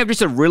 And you have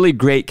just a really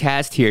great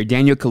cast here.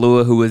 Daniel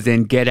Kaluuya, who was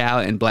in Get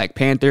Out and Black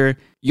Panther.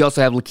 You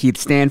also have Lakeith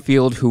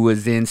Stanfield, who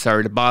was in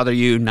Sorry to Bother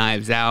You,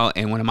 Knives Out,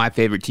 and one of my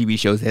favorite TV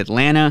shows,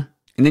 Atlanta.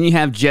 And then you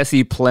have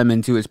Jesse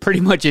Plemons, who is pretty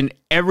much in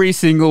every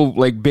single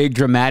like big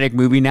dramatic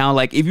movie now.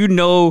 Like if you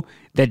know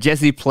that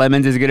Jesse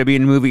Plemons is going to be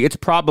in a movie, it's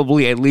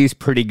probably at least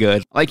pretty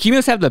good. Like he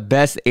must have the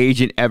best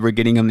agent ever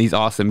getting him these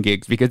awesome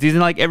gigs because he's in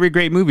like every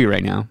great movie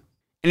right now.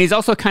 And he's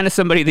also kind of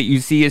somebody that you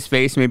see his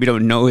face, maybe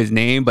don't know his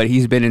name, but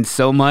he's been in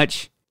so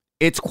much.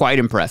 It's quite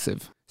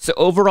impressive. So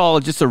overall,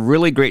 just a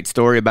really great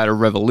story about a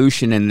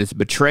revolution and this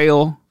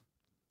betrayal.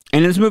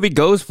 And this movie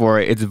goes for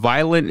it. It's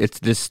violent, it's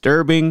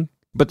disturbing,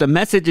 but the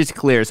message is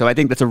clear. So I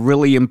think that's a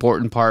really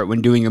important part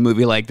when doing a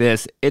movie like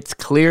this. It's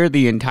clear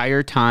the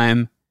entire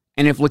time.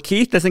 And if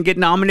Lakeith doesn't get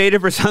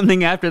nominated for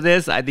something after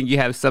this, I think you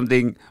have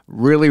something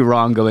really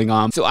wrong going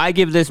on. So I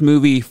give this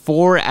movie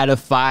 4 out of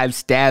 5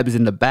 stabs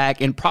in the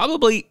back, and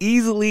probably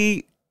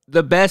easily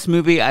the best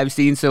movie I've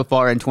seen so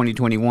far in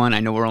 2021. I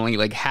know we're only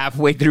like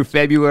halfway through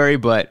February,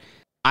 but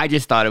I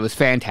just thought it was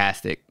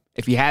fantastic.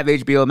 If you have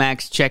HBO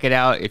Max, check it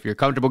out. If you're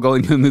comfortable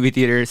going to a movie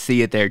theater,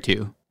 see it there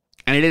too.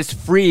 And it is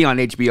free on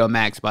HBO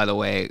Max, by the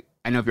way.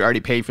 I know if you're already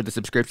paid for the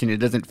subscription, it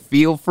doesn't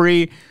feel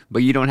free,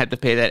 but you don't have to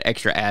pay that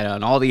extra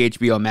add-on. All the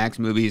HBO Max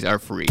movies are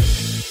free.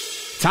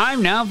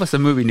 Time now for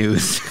some movie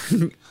news.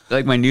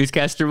 Like my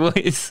newscaster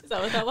voice. Is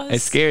that what that was? I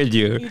scared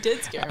you. You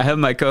did scare me. I have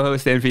my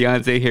co-host and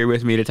fiance here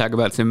with me to talk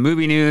about some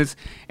movie news.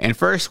 And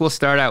first, we'll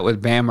start out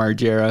with Bam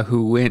Margera,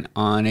 who went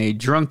on a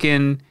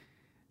drunken,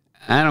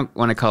 I don't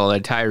want to call it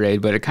a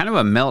tirade, but a kind of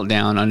a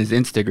meltdown on his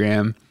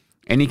Instagram.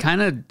 And he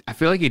kind of, I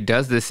feel like he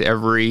does this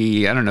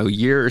every, I don't know,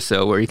 year or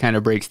so where he kind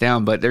of breaks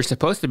down. But they're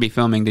supposed to be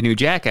filming the new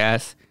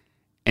Jackass,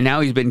 and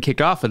now he's been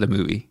kicked off of the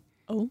movie.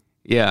 Oh.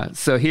 Yeah,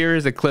 so here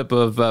is a clip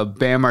of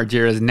Bam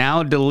Margera's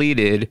now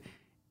deleted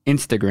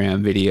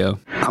Instagram video.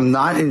 I'm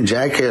not in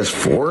Jackass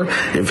 4.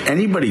 If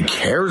anybody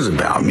cares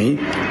about me,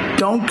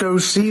 don't go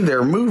see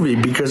their movie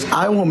because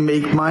I will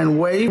make mine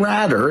way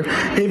radder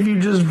if you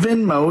just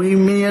Venmo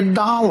me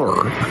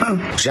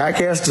 $1.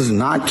 Jackass does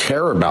not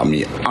care about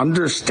me.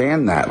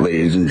 Understand that,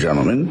 ladies and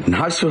gentlemen.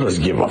 Knoxville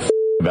doesn't give a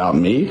about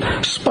me.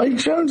 Spike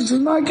Jones does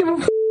not give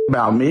a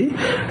about me.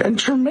 And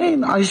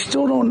Tremaine, I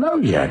still don't know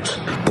yet.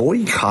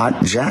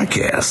 Boycott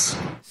Jackass.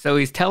 So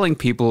he's telling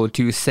people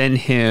to send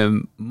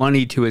him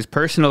money to his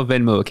personal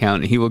Venmo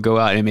account, and he will go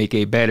out and make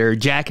a better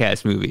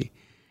Jackass movie.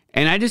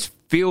 And I just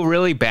feel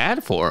really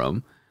bad for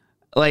him.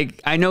 Like,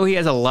 I know he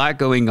has a lot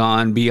going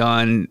on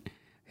beyond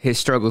his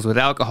struggles with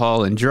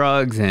alcohol and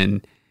drugs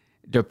and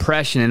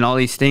depression and all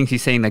these things.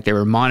 He's saying like they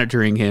were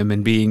monitoring him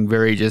and being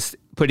very just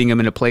putting him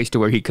in a place to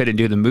where he couldn't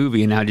do the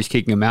movie and now just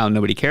kicking him out and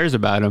nobody cares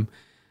about him.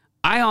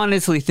 I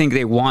honestly think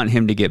they want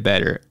him to get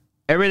better.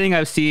 Everything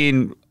I've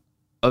seen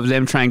of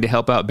them trying to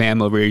help out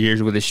Bam over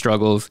years with his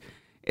struggles,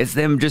 it's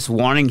them just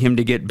wanting him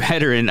to get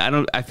better. And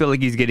I feel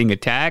like he's getting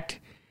attacked.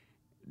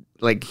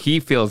 Like he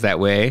feels that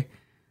way.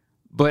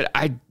 But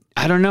I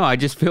don't know. I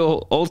just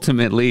feel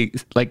ultimately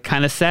like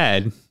kind of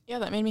sad. Yeah,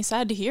 that made me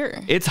sad to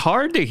hear. It's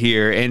hard to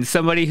hear. And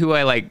somebody who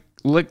I like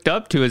looked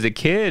up to as a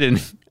kid,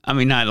 and I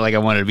mean, not like I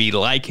wanted to be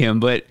like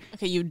him, but...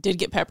 Okay, you did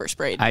get pepper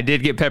sprayed. I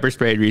did get pepper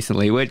sprayed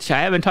recently, which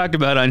I haven't talked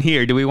about on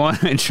here. Do we want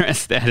to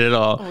address that at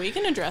all? Oh, we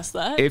can address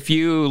that. If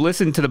you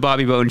listen to the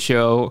Bobby Bones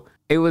show,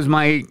 it was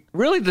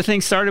really the thing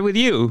started with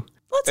you.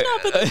 Let's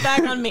not put this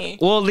back on me.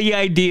 Well, the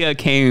idea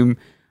came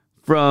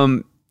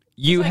from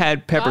you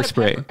had pepper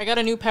spray. I got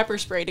a new pepper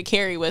spray to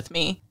carry with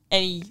me,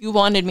 and you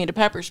wanted me to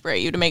pepper spray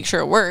you to make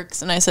sure it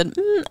works. And I said,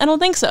 I don't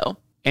think so.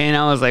 And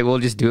I was like, well,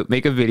 just do it,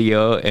 make a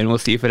video, and we'll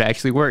see if it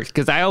actually works.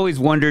 Because I always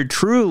wondered,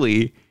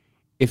 truly,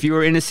 if you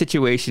were in a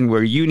situation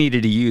where you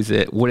needed to use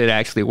it, would it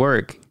actually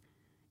work?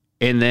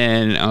 And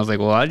then I was like,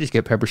 well, I'll just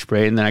get pepper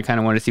spray, and then I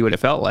kind of wanted to see what it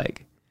felt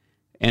like.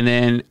 And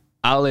then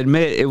I'll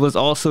admit, it was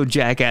also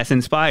Jackass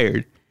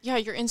inspired. Yeah,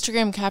 your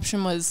Instagram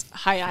caption was,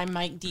 "Hi, I'm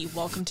Mike D.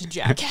 Welcome to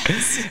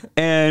Jackass."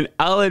 And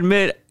I'll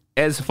admit,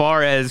 as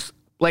far as...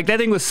 like, that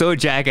thing was so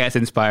Jackass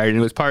inspired, and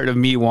it was part of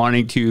me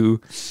wanting to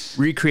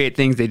recreate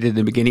things they did in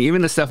the beginning.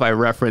 Even the stuff I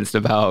referenced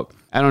about,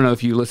 I don't know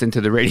if you listened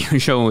to the radio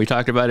show when we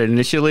talked about it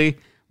initially,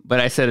 but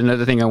I said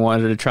another thing I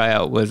wanted to try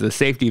out was a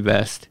safety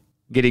vest,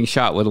 getting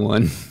shot with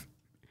one.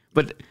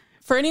 But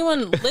for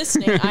anyone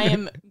listening, I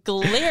am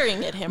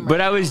glaring at him right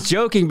But I was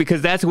joking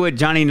because that's what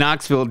Johnny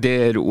Knoxville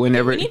did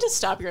whenever... We need to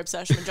stop your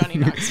obsession with Johnny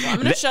Knoxville. I'm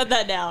going to shut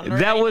that down right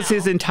That was now.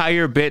 his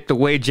entire bit. The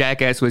way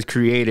Jackass was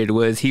created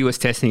was he was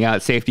testing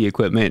out safety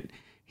equipment.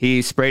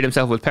 He sprayed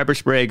himself with pepper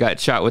spray, got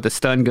shot with a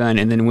stun gun,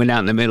 and then went out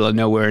in the middle of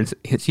nowhere.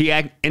 And he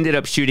ended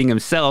up shooting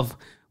himself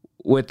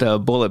with a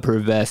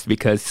bulletproof vest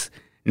because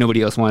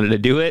nobody else wanted to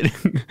do it.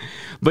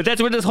 But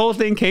that's where this whole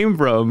thing came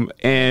from.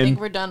 And I think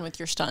we're done with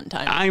your stunt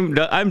time.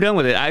 I'm done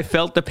with it. I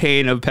felt the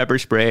pain of pepper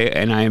spray,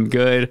 and I am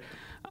good.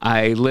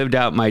 I lived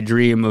out my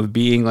dream of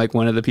being like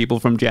one of the people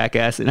from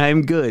Jackass, and I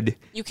am good.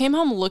 You came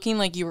home looking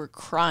like you were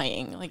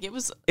crying. Like it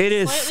was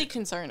slightly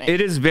concerning.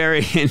 It is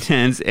very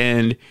intense,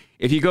 and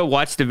if you go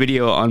watch the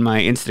video on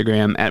my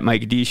Instagram at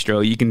Mike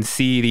Distro, you can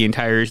see the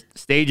entire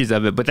stages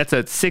of it. But that's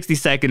a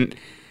 60-second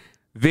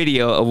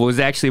video of what was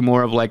actually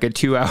more of like a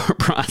 2-hour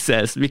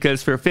process,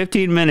 because for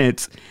 15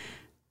 minutes,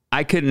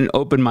 I couldn't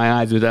open my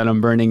eyes without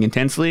them burning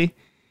intensely.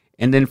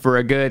 And then for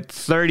a good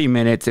 30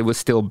 minutes, it was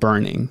still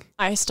burning.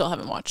 I still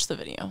haven't watched the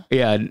video.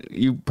 Yeah,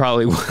 you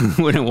probably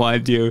wouldn't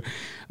want to.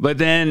 But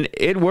then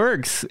it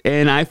works.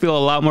 And I feel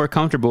a lot more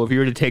comfortable if you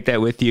were to take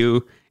that with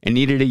you and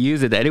needed to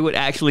use it, that it would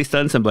actually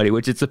stun somebody,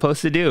 which it's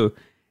supposed to do.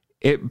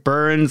 It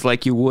burns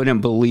like you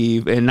wouldn't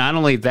believe. And not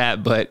only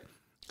that, but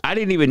I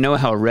didn't even know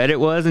how red it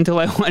was until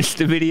I watched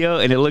the video.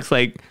 And it looks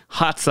like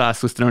hot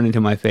sauce was thrown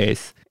into my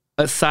face.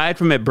 Aside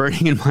from it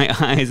burning in my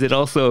eyes, it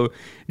also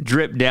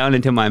dripped down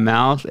into my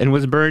mouth and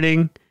was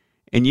burning.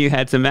 And you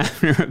had some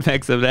after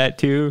effects of that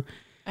too.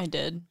 I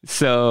did.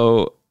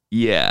 So,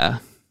 yeah.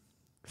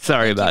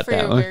 Sorry about that one.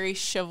 Thank you for your very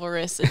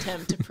chivalrous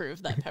attempt to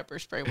prove that pepper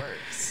spray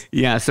works.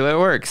 Yeah, so it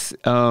works.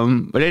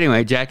 But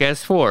anyway,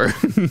 Jackass 4.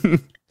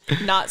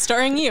 Not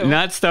starring you.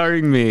 Not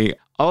starring me.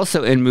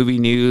 Also in movie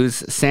news,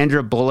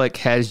 Sandra Bullock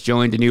has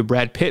joined a new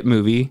Brad Pitt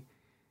movie.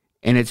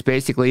 And it's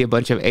basically a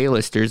bunch of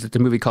A-listers. It's a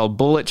movie called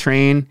Bullet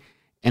Train.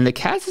 And the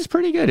cast is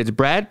pretty good. It's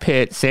Brad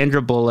Pitt,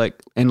 Sandra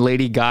Bullock, and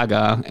Lady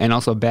Gaga, and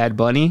also Bad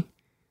Bunny.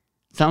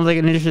 Sounds like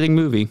an interesting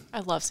movie.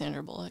 I love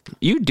Sandra Bullock.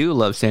 You do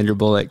love Sandra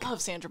Bullock. I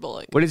love Sandra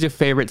Bullock. What is your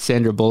favorite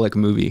Sandra Bullock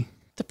movie?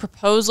 The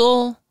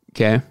Proposal.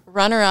 Okay.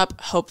 Runner-up,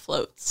 Hope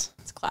Floats.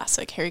 It's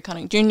classic. Harry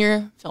Connick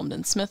Jr., filmed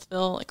in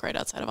Smithville, like right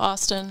outside of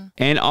Austin.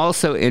 And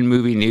also in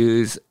movie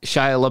news,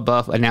 Shia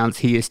LaBeouf announced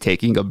he is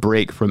taking a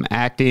break from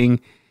acting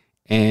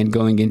and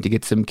going in to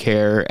get some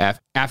care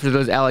after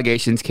those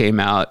allegations came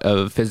out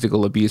of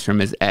physical abuse from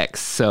his ex.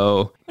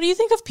 So, what do you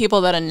think of people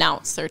that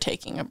announce they're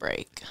taking a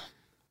break?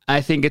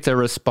 I think it's a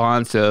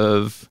response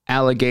of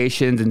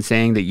allegations and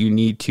saying that you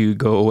need to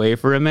go away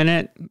for a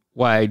minute.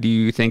 Why? Do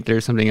you think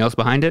there's something else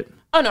behind it?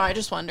 Oh, no, I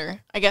just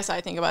wonder. I guess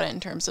I think about it in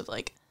terms of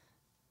like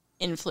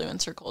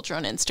influencer culture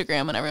on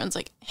Instagram when everyone's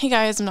like, hey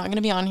guys, I'm not going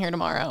to be on here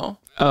tomorrow.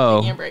 Oh.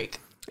 Taking a break.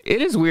 It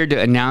is weird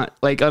to announce,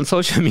 like on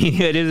social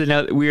media, it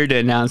is weird to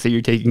announce that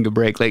you're taking a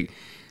break. Like,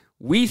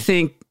 we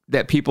think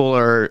that people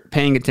are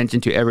paying attention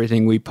to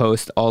everything we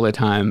post all the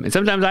time. And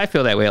sometimes I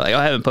feel that way. Like, oh,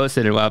 I haven't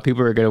posted in a while.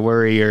 People are going to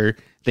worry or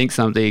think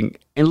something.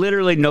 And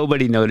literally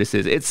nobody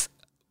notices. It's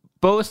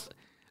both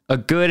a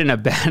good and a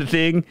bad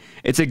thing.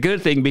 It's a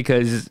good thing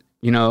because,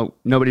 you know,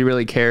 nobody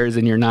really cares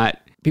and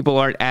people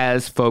aren't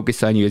as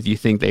focused on you as you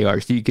think they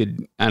are. So you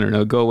could, I don't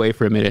know, go away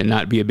for a minute and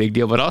not be a big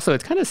deal. But also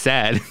it's kind of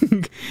sad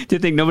to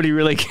think nobody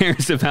really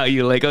cares about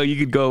you. Like, oh, you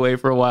could go away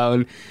for a while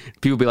and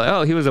people be like,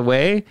 oh, he was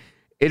away.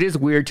 It is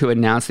weird to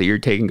announce that you're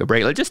taking a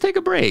break. Like, just take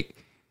a break.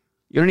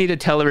 You don't need to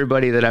tell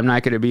everybody that I'm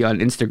not going to be on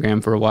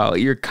Instagram for a while.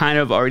 You're kind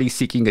of already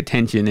seeking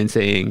attention and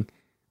saying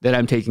that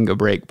I'm taking a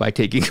break by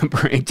taking a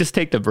break. Just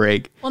take the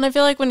break. Well, and I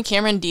feel like when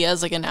Cameron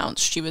Diaz like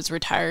announced she was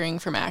retiring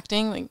from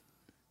acting, like,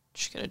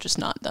 she could have just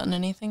not done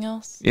anything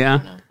else.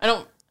 Yeah.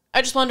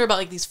 I just wonder about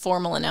like these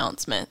formal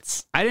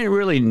announcements. I didn't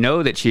really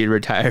know that she had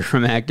retired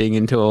from acting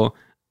until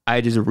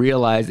I just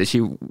realized that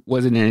she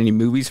wasn't in any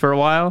movies for a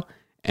while.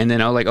 And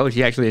then I was like, oh,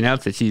 she actually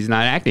announced that she's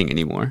not acting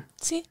anymore.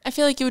 See, I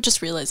feel like you would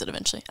just realize it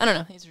eventually. I don't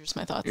know. These are just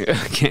my thoughts.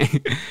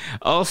 Okay.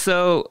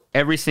 Also,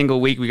 every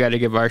single week, we got to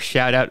give our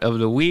shout out of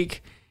the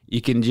week.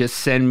 You can just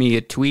send me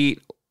a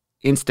tweet,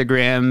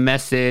 Instagram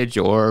message,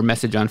 or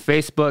message on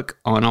Facebook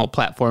on all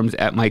platforms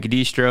at Mike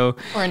Distro.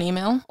 Or an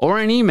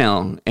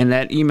email. And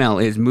that email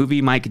is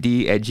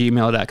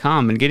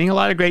moviemiked@gmail.com. And getting a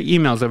lot of great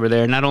emails over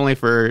there, not only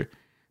for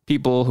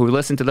people who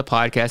listen to the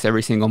podcast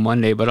every single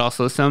Monday, but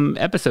also some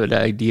episode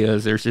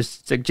ideas or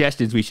just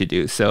suggestions we should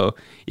do. So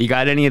you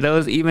got any of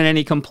those, even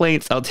any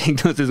complaints, I'll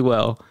take those as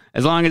well,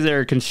 as long as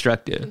they're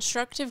constructive.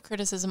 Constructive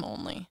criticism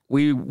only.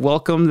 We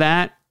welcome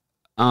that.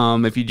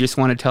 If you just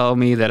want to tell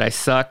me that I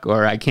suck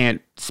or I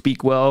can't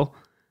speak well,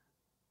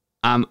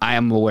 I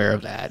am aware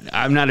of that.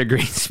 I'm not a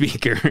great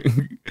speaker,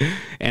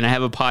 and I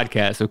have a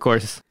podcast, of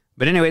course.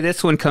 But anyway,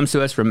 this one comes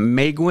to us from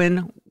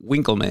Megwin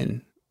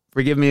Winkleman.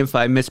 Forgive me if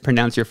I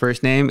mispronounce your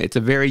first name. It's a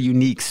very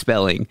unique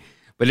spelling.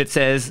 But it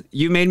says,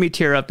 you made me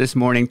tear up this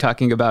morning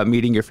talking about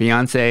meeting your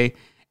fiance,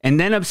 and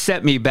then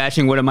upset me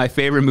bashing one of my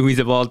favorite movies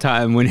of all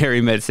time, When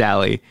Harry Met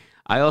Sally.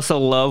 I also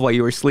love While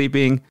You Were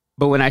Sleeping,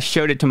 but when I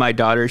showed it to my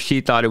daughter,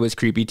 she thought it was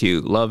creepy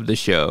too. Loved the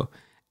show.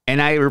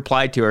 And I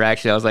replied to her,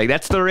 actually, I was like,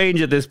 that's the range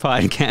of this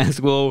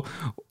podcast. We'll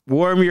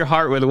warm your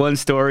heart with one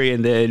story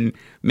and then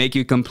make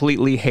you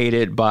completely hate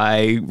it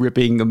by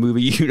ripping a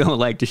movie you don't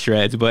like to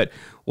shreds. But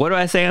what do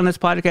I say on this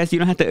podcast? You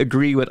don't have to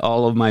agree with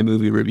all of my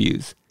movie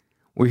reviews.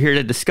 We're here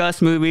to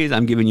discuss movies.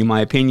 I'm giving you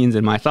my opinions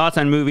and my thoughts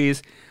on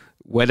movies,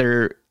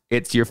 whether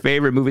it's your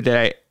favorite movie that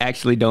I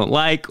actually don't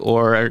like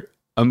or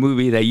a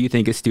movie that you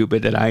think is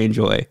stupid that I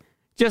enjoy.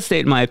 Just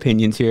state my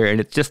opinions here, and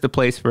it's just a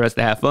place for us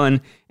to have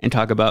fun and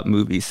talk about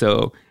movies.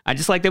 So I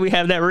just like that we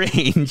have that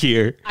range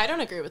here. I don't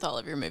agree with all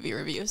of your movie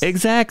reviews.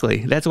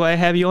 Exactly. That's why I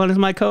have you on as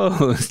my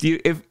co-host.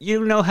 If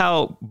you know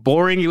how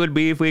boring it would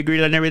be if we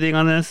agreed on everything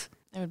on this.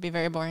 It would be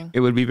very boring. It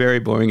would be very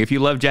boring. If you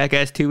love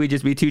Jackass 2, we'd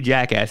just be two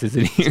jackasses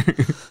in here.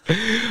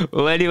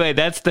 Well, anyway,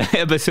 that's the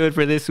episode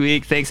for this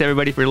week. Thanks,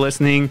 everybody, for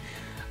listening.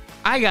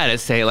 I gotta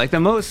say, like, the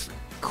most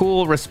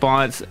cool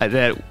response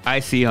that I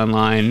see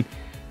online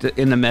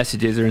in the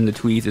messages or in the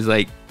tweets is,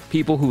 like,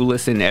 people who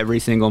listen every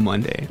single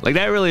Monday. Like,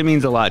 that really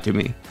means a lot to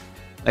me.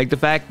 Like, the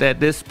fact that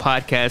this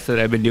podcast that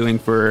I've been doing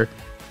for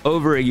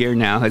over a year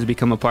now has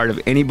become a part of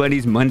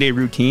anybody's Monday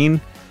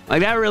routine.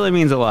 Like, that really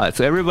means a lot.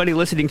 So everybody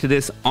listening to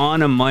this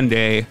on a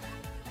Monday,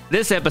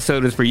 this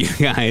episode is for you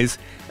guys.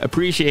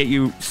 Appreciate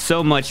you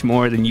so much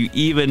more than you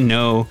even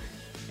know.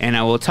 And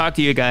I will talk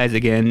to you guys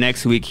again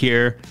next week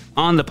here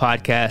on the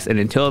podcast. And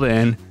until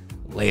then,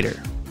 later.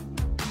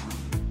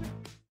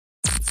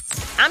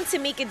 I'm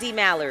Tamika D.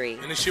 Mallory.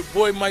 And it's your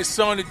boy, my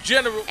son, the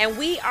General. And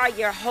we are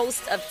your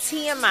hosts of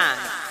TMI.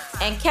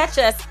 And catch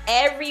us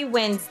every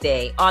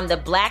Wednesday on the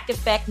Black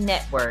Effect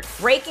Network,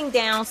 breaking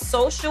down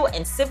social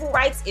and civil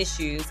rights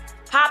issues,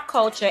 pop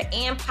culture,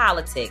 and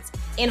politics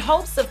in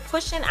hopes of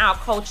pushing our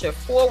culture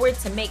forward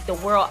to make the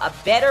world a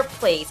better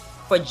place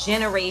for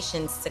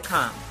generations to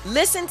come.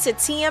 Listen to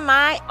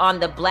TMI on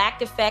the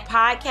Black Effect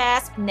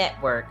Podcast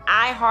Network,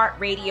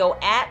 iHeartRadio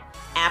app,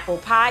 Apple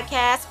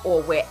Podcasts,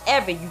 or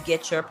wherever you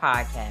get your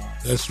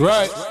podcasts. That's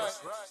right.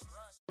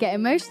 Get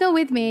emotional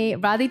with me,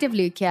 Radhi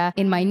Devlukia,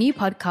 in my new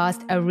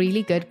podcast, A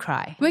Really Good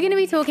Cry. We're going to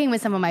be talking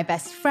with some of my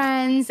best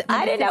friends.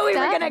 I didn't know we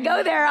were going to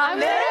go there on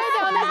this.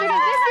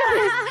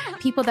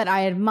 People that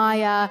I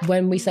admire.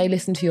 When we say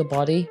listen to your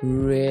body,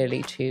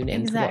 really tune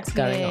into what's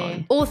going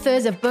on.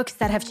 Authors of books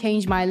that have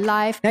changed my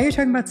life. Now you're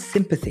talking about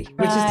sympathy,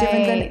 which is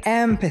different than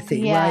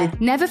empathy,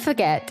 right? Never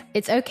forget,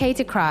 it's okay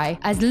to cry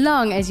as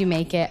long as you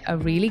make it a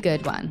really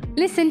good one.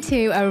 Listen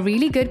to A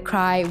Really Good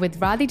Cry with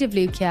Radhi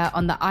Devlukia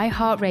on the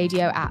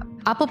iHeartRadio app,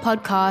 Apple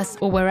Podcasts,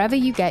 or wherever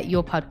you get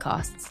your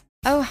podcasts.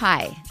 Oh,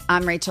 hi,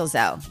 I'm Rachel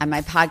Zoe, and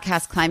my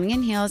podcast, Climbing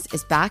in Heels,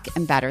 is back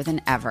and better than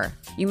ever.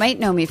 You might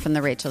know me from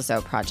the Rachel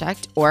Zoe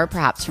Project, or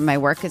perhaps from my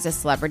work as a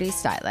celebrity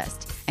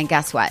stylist. And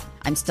guess what?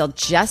 I'm still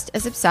just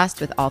as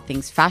obsessed with all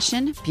things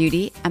fashion,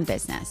 beauty, and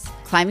business.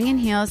 Climbing in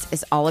Heels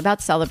is all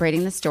about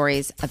celebrating the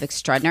stories of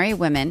extraordinary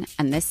women,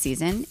 and this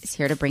season is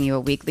here to bring you a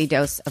weekly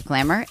dose of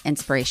glamour,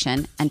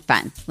 inspiration, and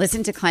fun.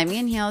 Listen to Climbing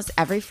in Heels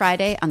every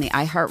Friday on the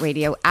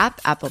iHeartRadio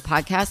app, Apple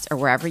Podcasts, or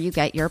wherever you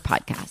get your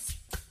podcasts.